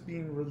ground. That it's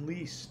being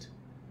released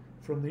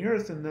from the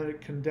earth, and then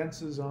it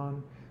condenses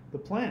on the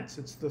plants.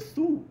 It's the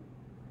Thu.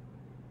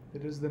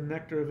 It is the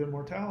nectar of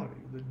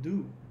immortality, the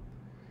dew.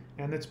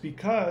 And it's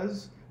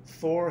because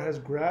Thor has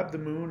grabbed the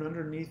moon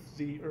underneath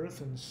the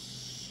earth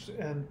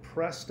and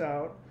pressed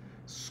out,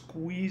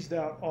 squeezed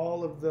out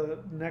all of the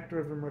nectar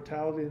of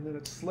immortality, and then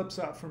it slips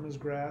out from his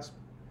grasp.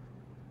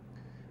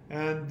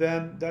 And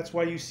then that's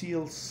why you see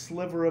a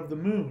sliver of the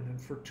moon. And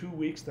for 2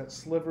 weeks, that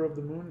sliver of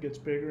the moon gets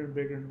bigger and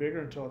bigger and bigger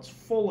until it's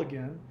full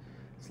again.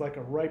 It's like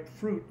a ripe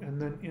fruit.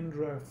 And then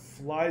Indra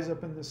flies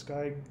up in the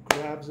sky,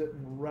 grabs it,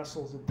 and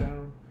wrestles it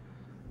down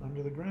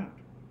under the ground.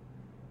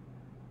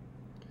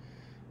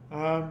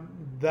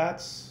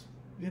 That's,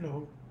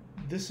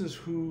 this is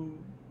who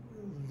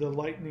the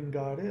lightning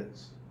god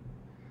is.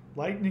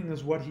 Lightning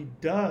is what he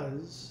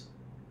does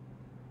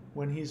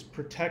when he's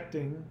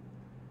protecting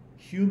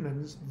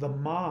humans, the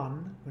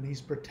man, when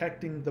he's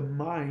protecting the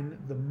mine,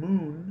 the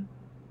moon,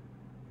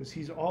 because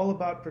he's all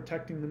about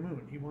protecting the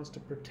moon. He wants to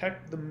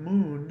protect the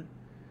moon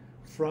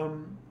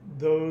from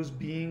those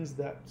beings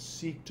that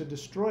seek to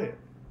destroy it.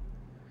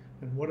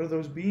 And what are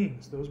those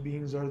beings? Those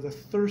beings are the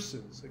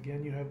Thurses.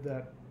 Again, you have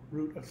that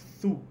root of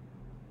Thu.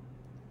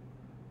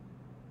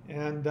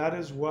 And that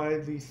is why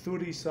the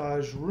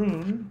Thurisaj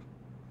rune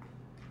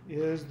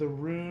is the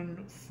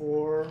rune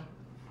for,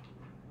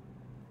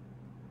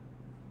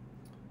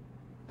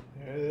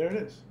 there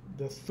it is,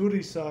 the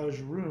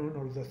Thurisaj rune,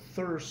 or the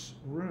Thurs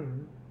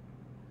rune,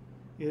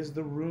 is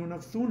the rune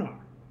of Thunar.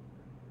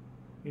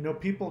 You know,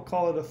 people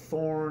call it a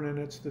thorn, and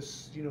it's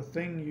this, you know,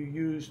 thing you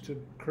use to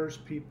curse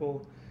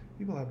people.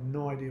 People have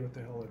no idea what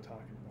the hell they're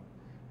talking about.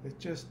 It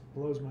just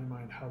blows my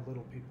mind how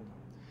little people know.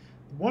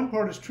 One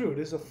part is true. It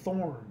is a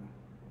thorn.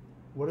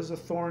 What does a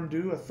thorn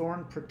do? A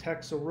thorn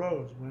protects a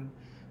rose. When,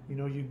 you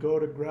know, you go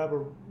to grab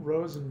a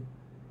rose and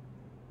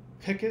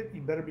pick it,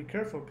 you better be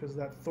careful because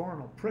that thorn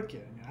will prick you.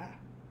 And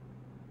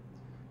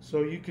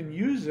so you can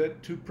use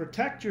it to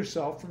protect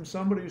yourself from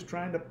somebody who's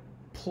trying to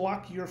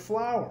pluck your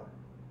flower,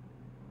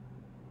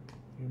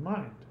 your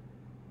mind.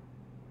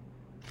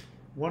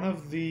 One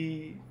of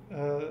the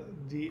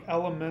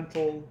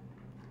elemental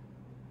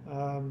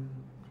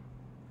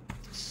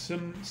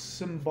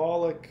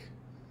symbolic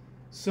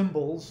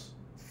symbols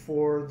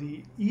for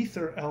the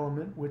ether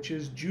element, which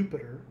is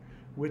Jupiter,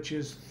 which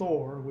is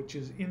Thor, which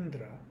is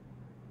Indra,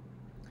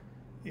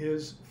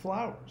 is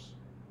flowers.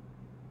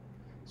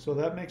 So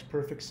that makes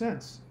perfect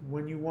sense.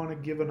 When you want to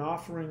give an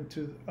offering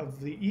of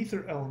the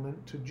ether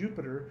element to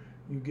Jupiter,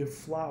 you give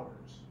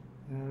flowers.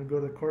 And go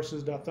to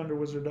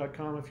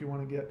courses.thunderwizard.com if you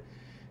want to get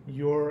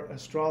your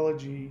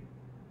astrology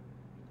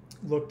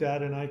looked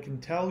at, and I can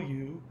tell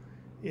you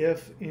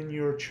if in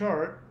your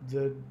chart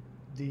the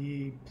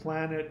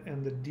planet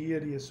and the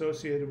deity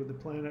associated with the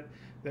planet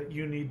that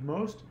you need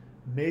most,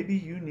 maybe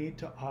you need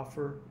to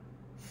offer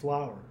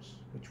flowers,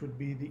 which would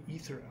be the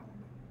ether element.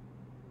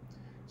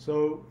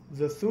 So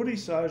the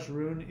Thurisaj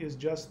rune is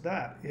just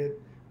that.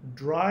 It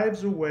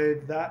drives away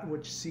that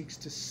which seeks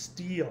to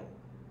steal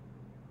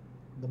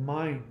the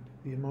mind,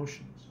 the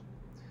emotions.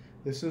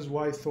 This is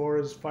why Thor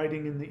is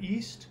fighting in the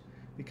east,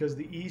 because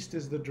the east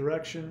is the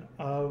direction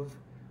of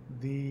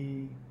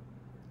the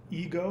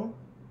ego,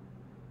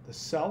 the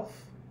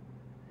self,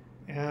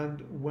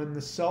 and when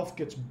the self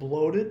gets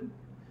bloated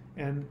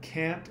and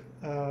can't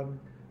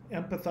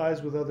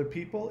empathize with other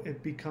people,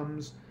 it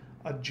becomes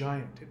a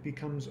giant. It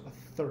becomes a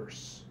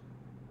thirst.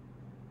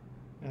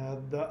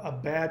 A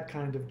bad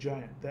kind of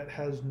giant that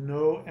has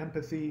no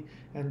empathy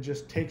and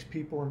just takes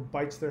people and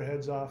bites their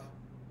heads off.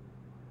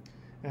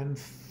 And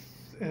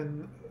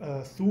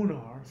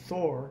Thunar,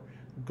 Thor,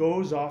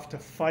 goes off to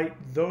fight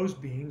those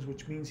beings,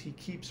 which means he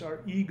keeps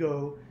our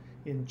ego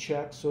in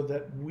check so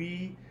that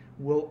we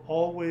will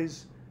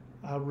always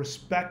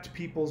respect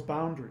people's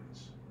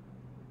boundaries.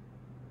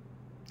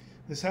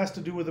 This has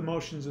to do with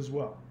emotions as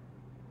well.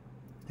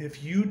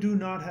 If you do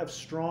not have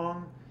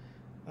strong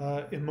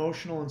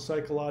emotional and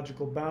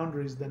psychological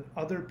boundaries, then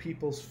other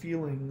people's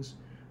feelings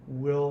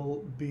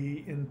will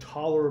be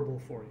intolerable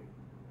for you.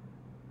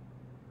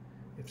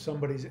 If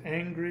somebody's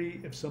angry,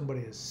 if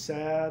somebody is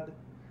sad.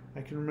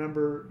 I can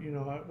remember, you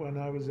know, when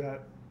I was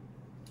at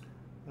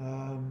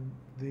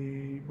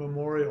the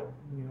memorial,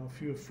 you know, a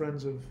few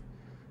friends of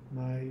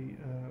my,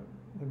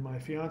 when my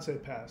fiance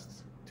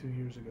passed 2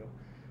 years ago,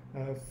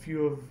 a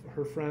few of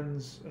her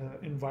friends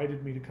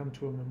invited me to come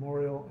to a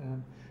memorial,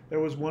 and there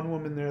was one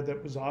woman there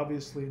that was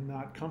obviously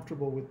not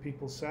comfortable with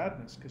people's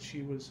sadness because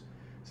she was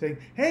saying,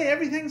 hey,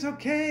 everything's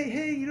okay,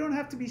 hey, you don't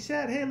have to be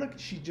sad, hey, look,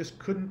 she just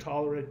couldn't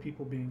tolerate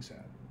people being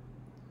sad.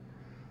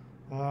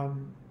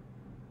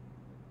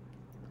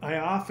 I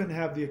often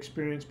have the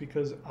experience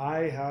because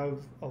I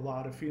have a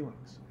lot of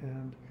feelings,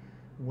 and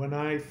when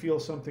I feel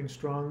something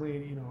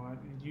strongly, you know,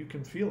 you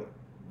can feel it.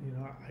 You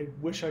know, I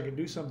wish I could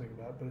do something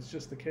about it, but it's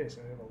just the case.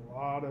 I have a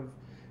lot of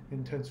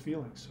intense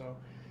feelings. So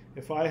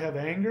if I have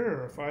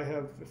anger, or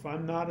if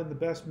I'm not in the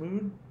best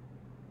mood,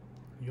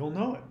 you'll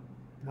know it.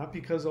 Not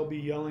because I'll be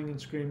yelling and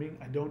screaming.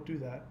 I don't do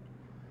that.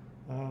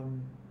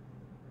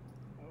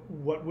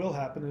 What will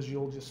happen is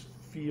you'll just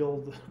feel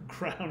the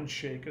ground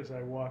shake as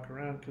I walk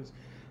around because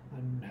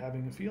I'm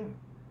having a feeling.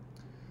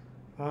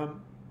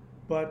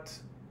 But,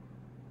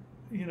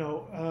 you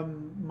know,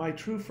 my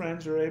true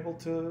friends are able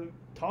to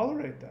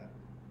tolerate that.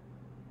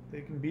 They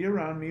can be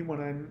around me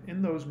when I'm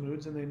in those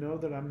moods, and they know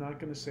that I'm not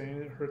going to say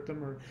anything to hurt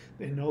them, or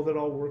they know that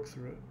I'll work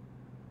through it.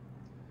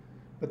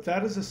 But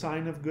that is a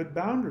sign of good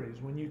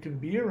boundaries, when you can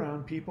be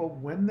around people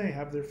when they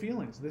have their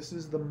feelings. This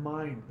is the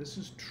mind. This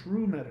is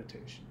true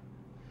meditation.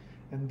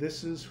 And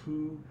this is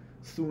who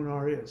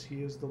Thunar is.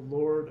 He is the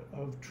Lord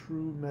of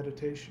true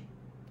meditation.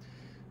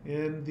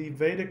 In the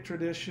Vedic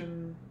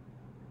tradition,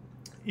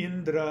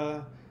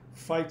 Indra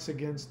fights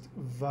against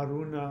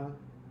Varuna,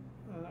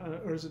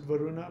 or is it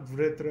Varuna?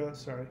 Vritra,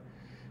 sorry.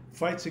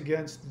 Fights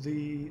against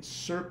the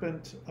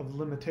serpent of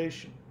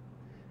limitation.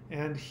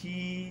 And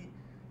he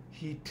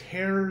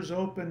tears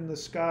open the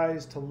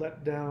skies to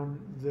let down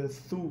the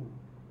Thu,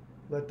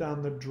 let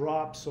down the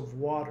drops of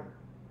water.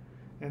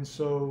 And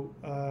so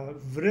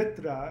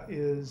Vritra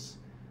is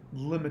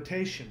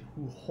limitation,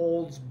 who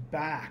holds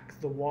back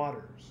the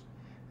waters.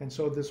 And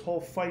so this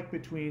whole fight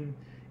between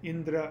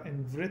Indra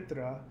and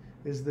Vritra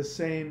is the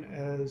same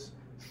as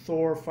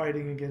Thor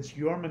fighting against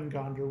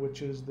Jormungandr,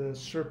 which is the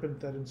serpent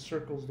that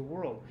encircles the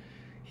world.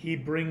 He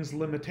brings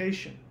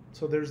limitation.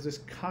 So there's this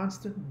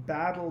constant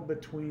battle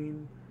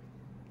between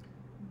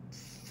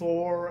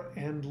Thor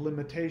and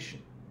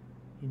limitation.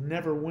 He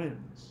never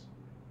wins.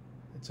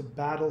 It's a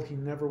battle he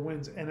never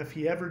wins. And if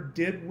he ever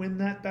did win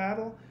that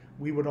battle,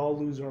 we would all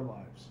lose our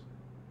lives.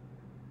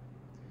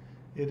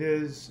 It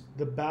is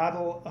the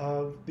battle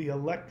of the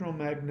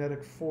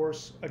electromagnetic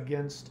force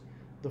against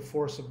the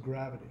force of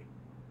gravity.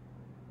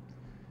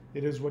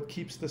 It is what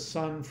keeps the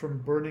sun from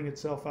burning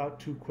itself out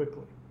too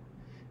quickly.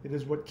 It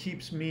is what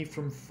keeps me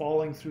from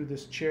falling through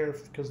this chair,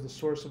 because the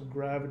force of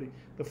gravity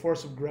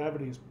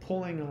is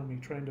pulling on me,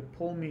 trying to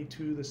pull me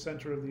to the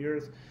center of the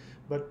earth.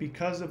 But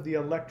because of the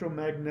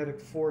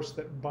electromagnetic force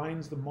that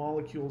binds the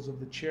molecules of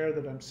the chair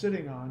that I'm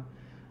sitting on,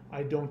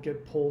 I don't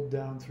get pulled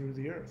down through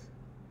the earth.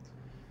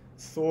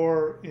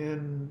 Thor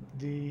in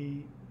the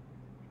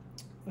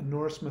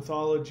Norse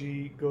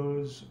mythology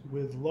goes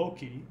with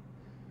Loki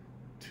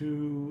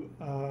to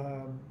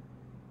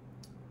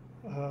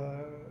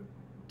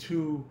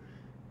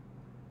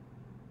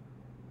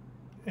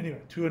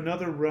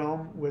another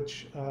realm,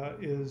 which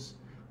is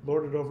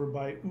lorded over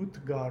by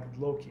Utgard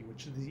Loki,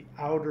 which is the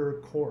outer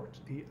court,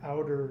 the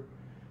outer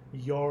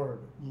yard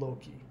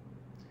Loki.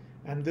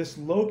 And this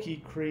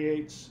Loki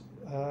creates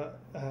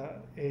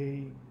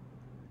an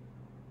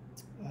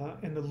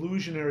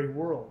illusionary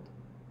world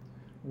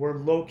where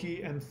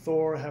Loki and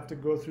Thor have to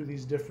go through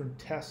these different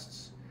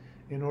tests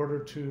in order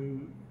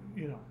to,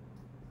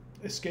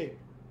 escape.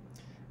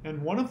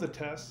 And one of the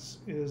tests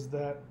is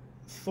that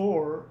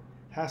Thor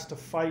has to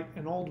fight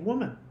an old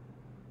woman,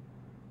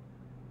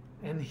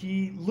 and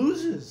he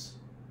loses.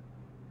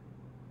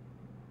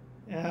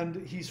 And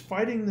he's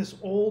fighting this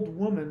old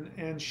woman,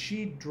 and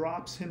she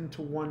drops him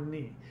to one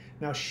knee.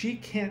 Now, she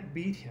can't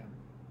beat him.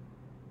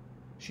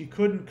 She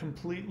couldn't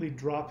completely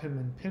drop him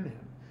and pin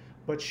him,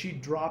 but she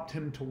dropped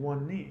him to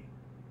one knee.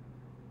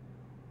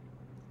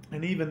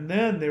 And even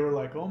then, they were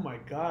like, oh my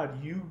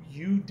God,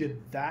 you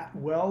did that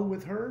well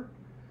with her?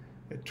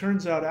 It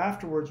turns out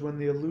afterwards, when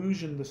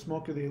the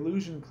smoke of the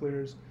illusion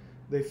clears,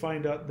 they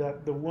find out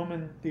that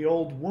the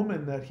old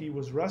woman that he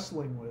was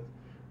wrestling with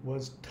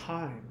was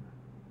Time,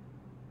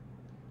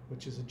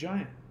 which is a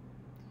giant.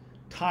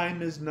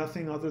 Time is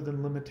nothing other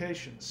than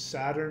limitation.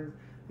 Saturn,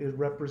 it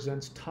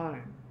represents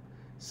time.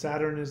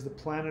 Saturn is the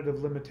planet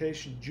of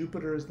limitation.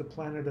 Jupiter is the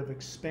planet of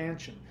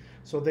expansion.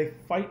 So they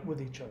fight with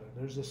each other.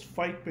 There's this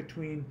fight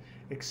between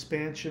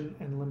expansion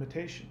and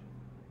limitation.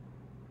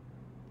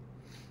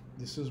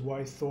 This is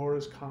why Thor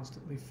is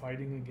constantly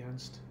fighting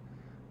against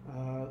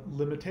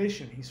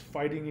limitation. He's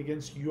fighting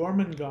against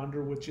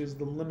Jormungandr, which is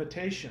the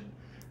limitation.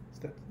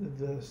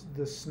 It's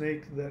the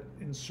snake that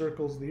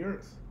encircles the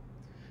earth.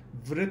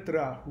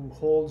 Vritra, who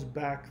holds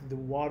back the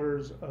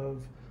waters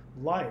of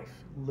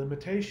life,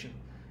 limitation.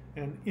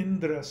 And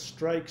Indra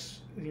strikes,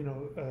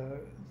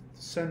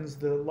 sends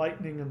the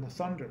lightning and the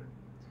thunder.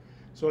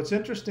 So it's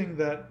interesting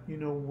that,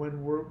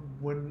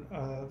 when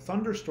a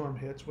thunderstorm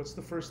hits, what's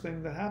the first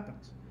thing that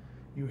happens?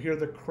 You hear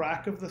the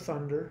crack of the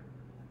thunder,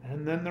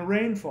 and then the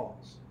rain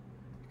falls,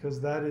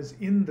 because that is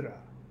Indra.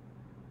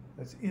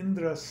 That's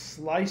Indra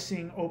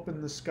slicing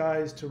open the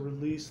skies to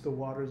release the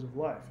waters of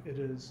life. It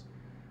is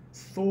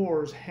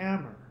Thor's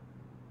hammer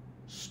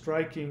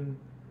striking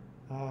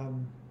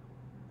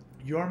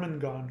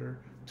Jormungandr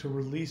to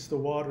release the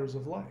waters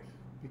of life.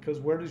 Because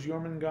where does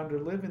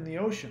Jormungandr live? In the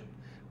ocean.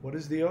 What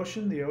is the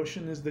ocean? The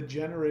ocean is the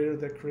generator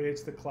that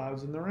creates the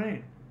clouds and the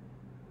rain.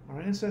 Our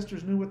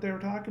ancestors knew what they were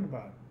talking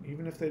about,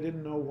 even if they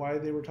didn't know why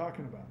they were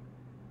talking about it.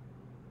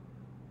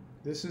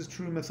 This is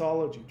true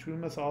mythology. True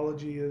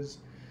mythology is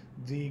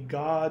the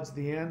gods,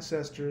 the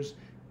ancestors,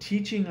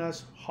 teaching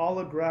us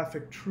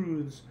holographic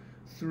truths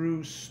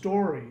through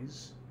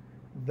stories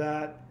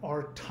that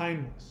are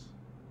timeless.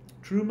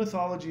 True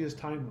mythology is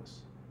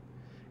timeless.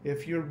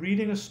 If you're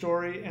reading a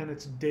story and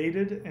it's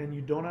dated and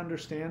you don't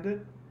understand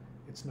it,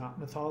 it's not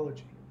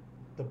mythology.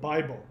 The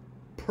Bible,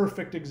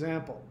 perfect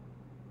example.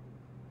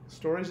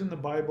 Stories in the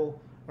Bible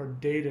are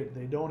dated.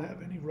 They don't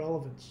have any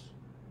relevance.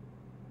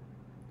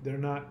 They're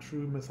not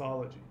true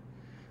mythology.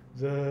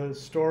 The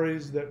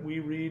stories that we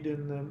read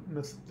in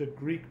the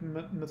Greek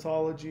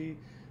mythology,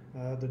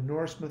 the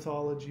Norse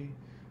mythology,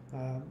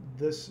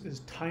 this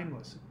is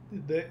timeless.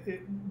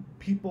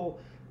 People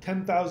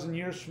 10,000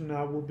 years from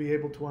now will be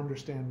able to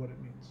understand what it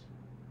means.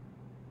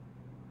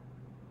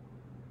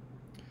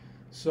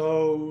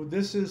 So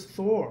this is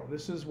Thor.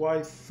 This is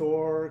why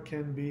Thor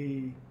can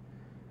be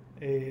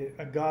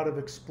a god of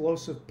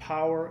explosive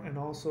power and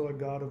also a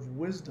god of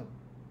wisdom.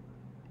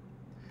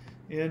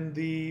 In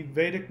the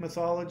Vedic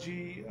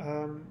mythology,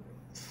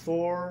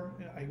 Thor,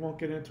 I won't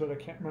get into it, I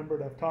can't remember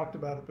it, I've talked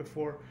about it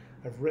before,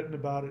 I've written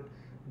about it,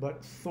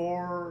 but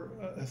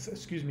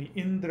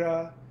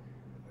Indra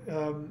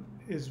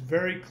is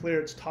very clear.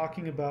 It's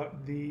talking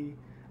about the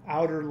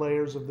outer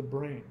layers of the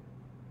brain,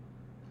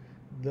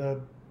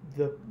 the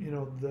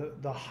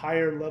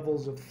higher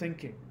levels of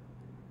thinking.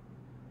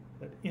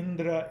 That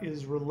Indra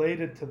is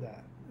related to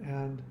that,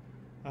 and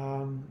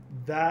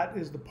that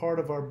is the part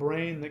of our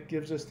brain that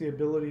gives us the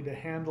ability to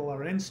handle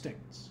our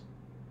instincts,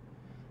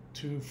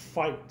 to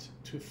fight,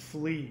 to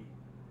flee.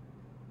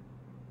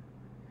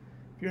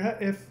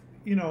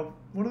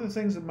 One of the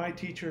things that my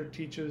teacher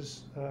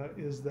teaches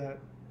is that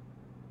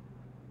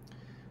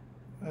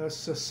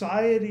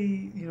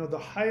society, the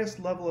highest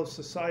level of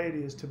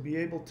society is to be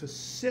able to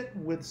sit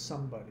with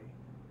somebody,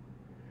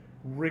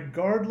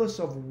 regardless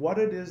of what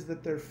it is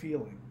that they're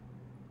feeling.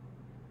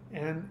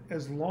 And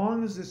as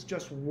long as it's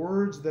just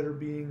words that are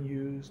being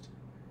used,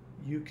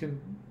 you can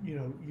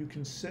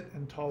sit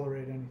and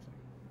tolerate anything.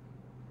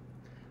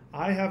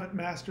 I haven't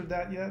mastered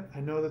that yet. I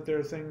know that there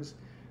are things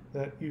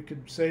that you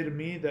could say to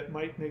me that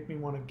might make me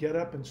want to get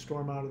up and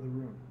storm out of the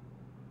room.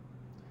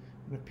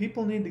 And if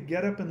people need to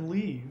get up and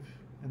leave,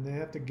 and they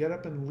have to get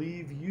up and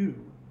leave you,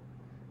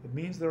 it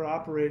means they're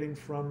operating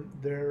from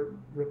their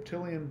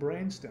reptilian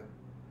brainstem.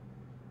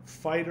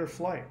 Fight or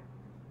flight.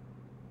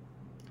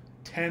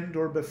 Tend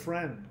or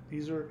befriend.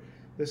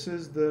 This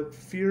is the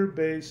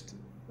fear-based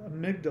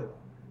amygdala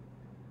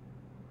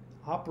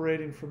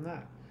operating from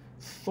that.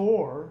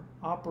 THOR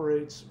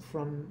operates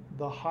from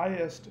the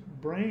highest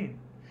brain.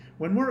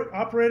 When we're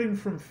operating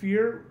from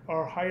fear,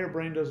 our higher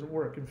brain doesn't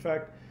work. In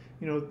fact,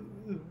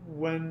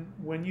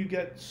 when you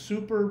get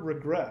super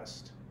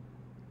regressed,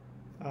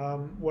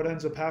 what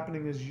ends up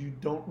happening is you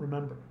don't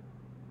remember.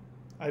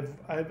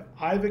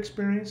 I've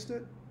experienced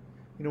it.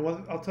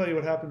 I'll tell you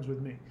what happens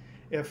with me.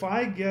 If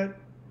I'm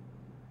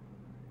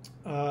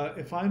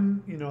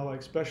like,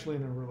 especially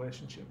in a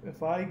relationship,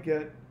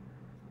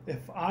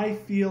 if I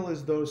feel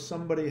as though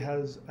somebody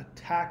has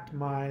attacked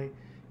my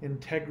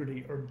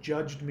integrity or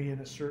judged me in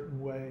a certain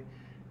way,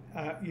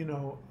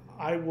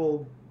 I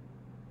will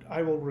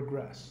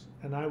regress,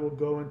 and I will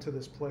go into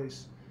this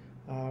place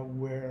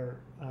where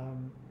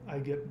I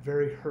get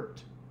very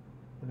hurt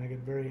and I get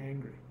very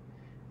angry.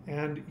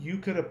 And you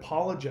could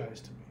apologize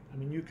to me. I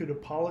mean, you could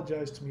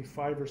apologize to me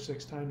 5 or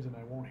 6 times and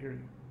I won't hear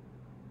you,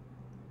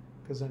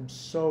 because I'm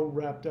so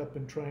wrapped up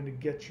in trying to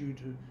get you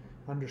to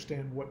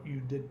understand what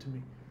you did to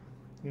me.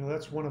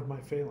 That's one of my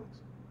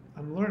failings.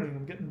 I'm learning,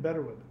 I'm getting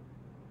better with it.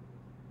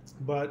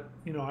 But,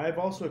 I've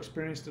also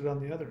experienced it on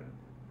the other end.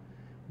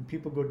 When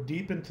people go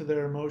deep into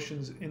their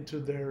emotions, into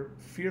their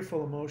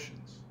fearful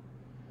emotions,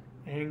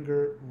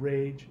 anger,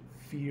 rage,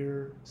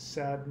 fear,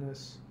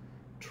 sadness,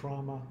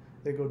 trauma,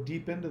 they go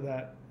deep into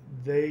that,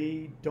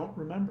 they don't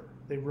remember.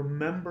 They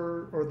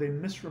remember or they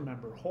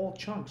misremember. Whole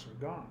chunks are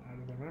gone out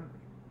of their memory.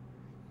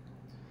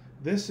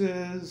 This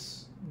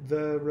is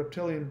the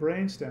reptilian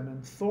brainstem,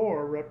 and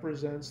THOR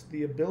represents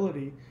the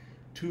ability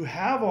to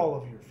have all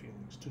of your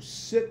feelings, to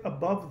sit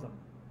above them,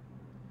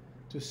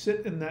 to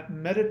sit in that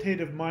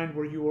meditative mind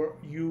where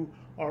you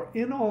are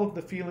in all of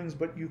the feelings,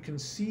 but you can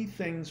see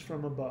things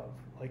from above,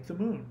 like the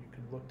moon. You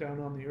can look down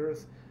on the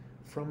earth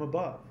from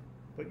above,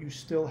 but you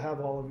still have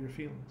all of your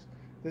feelings.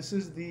 This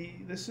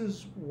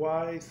is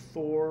why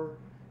THOR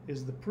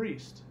is the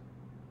priest.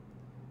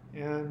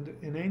 And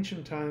in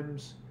ancient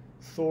times,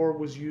 THOR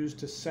was used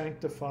to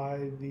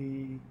sanctify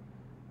the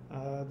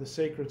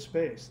sacred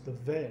space, the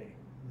Ve,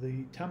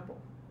 the temple.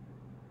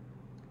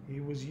 He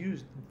was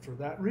used for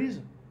that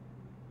reason.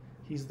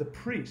 He's the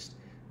priest.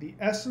 The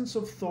essence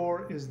of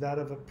THOR is that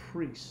of a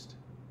priest.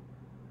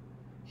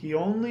 He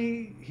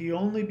only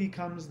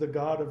becomes the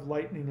god of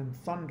lightning and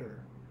thunder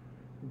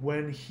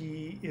when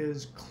he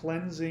is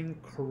cleansing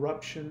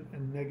corruption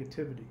and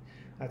negativity.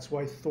 That's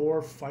why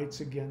THOR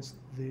fights against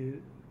the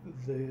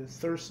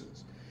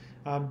Thyrses.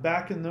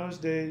 Back in those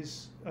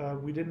days,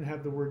 we didn't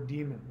have the word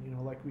demon,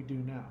 like we do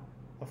now.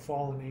 A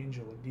fallen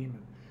angel, a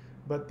demon.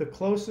 But the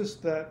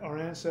closest that our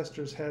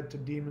ancestors had to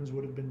demons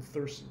would have been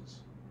Thyrses.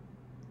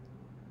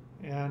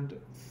 And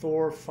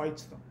THOR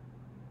fights them.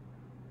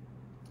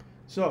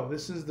 So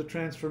this is the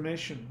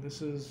transformation.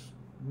 This is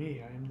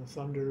me. I am the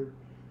Thunder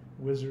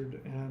Wizard,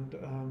 and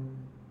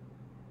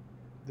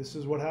this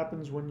is what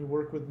happens when you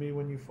work with me,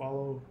 when you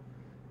follow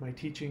my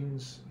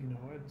teachings.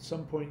 At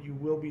some point you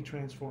will be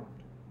transformed.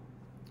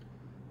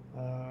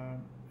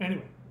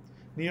 Anyway,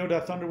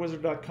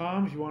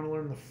 neo.thunderwizard.com if you want to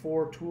learn the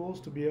 4 tools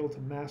to be able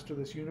to master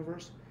this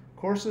universe.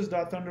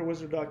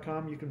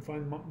 Courses.thunderwizard.com, you can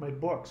find my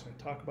books. I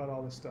talk about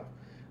all this stuff.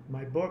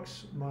 My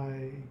books,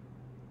 my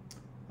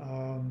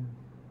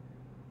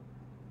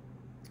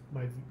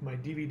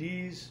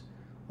DVDs,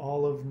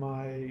 all of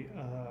my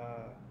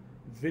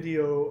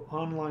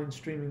online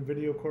streaming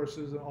video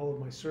courses, all of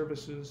my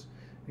services,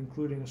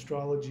 including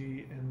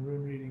astrology and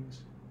rune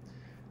readings.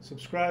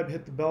 Subscribe,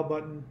 hit the bell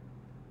button.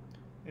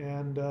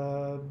 And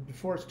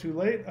before it's too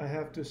late, I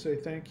have to say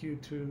thank you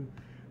to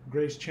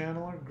Grace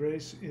Channeler.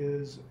 Grace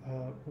is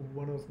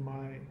one of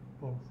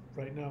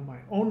right now my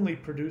only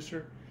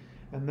producer,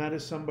 and that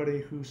is somebody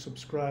who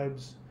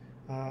subscribes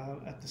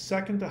at the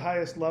second to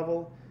highest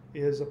level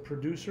is a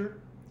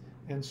producer.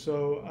 And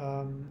so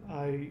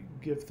I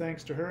give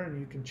thanks to her, and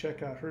you can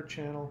check out her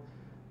channel,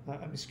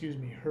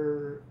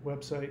 her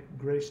website,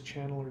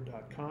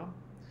 gracechanneler.com.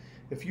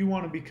 If you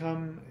want to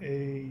become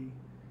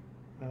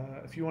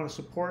if you want to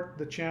support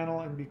the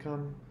channel and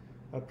become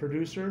a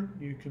producer,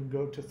 you can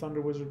go to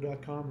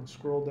thunderwizard.com and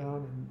scroll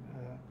down and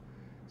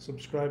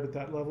subscribe at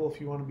that level.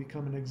 If you want to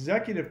become an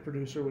executive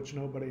producer, which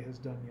nobody has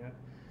done yet,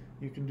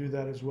 you can do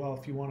that as well.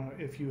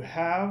 If you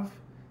have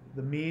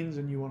the means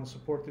and you want to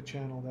support the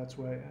channel, that's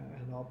why,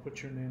 and I'll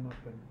put your name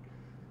up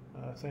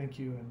and thank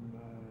you and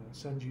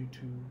send you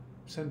to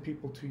send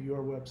people to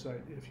your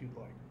website if you'd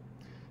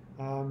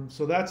like.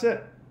 So that's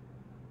it.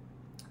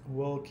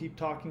 We'll keep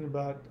talking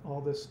about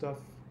all this stuff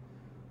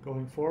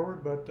going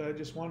forward, but I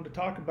just wanted to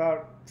talk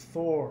about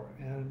Thor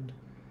and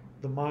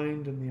the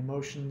mind and the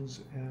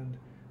emotions and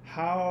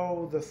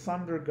how the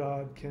thunder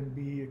god can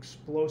be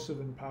explosive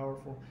and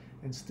powerful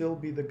and still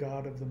be the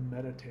god of the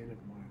meditative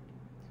mind.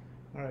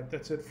 All right,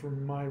 that's it for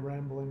my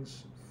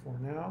ramblings for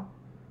now.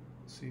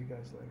 See you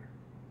guys later.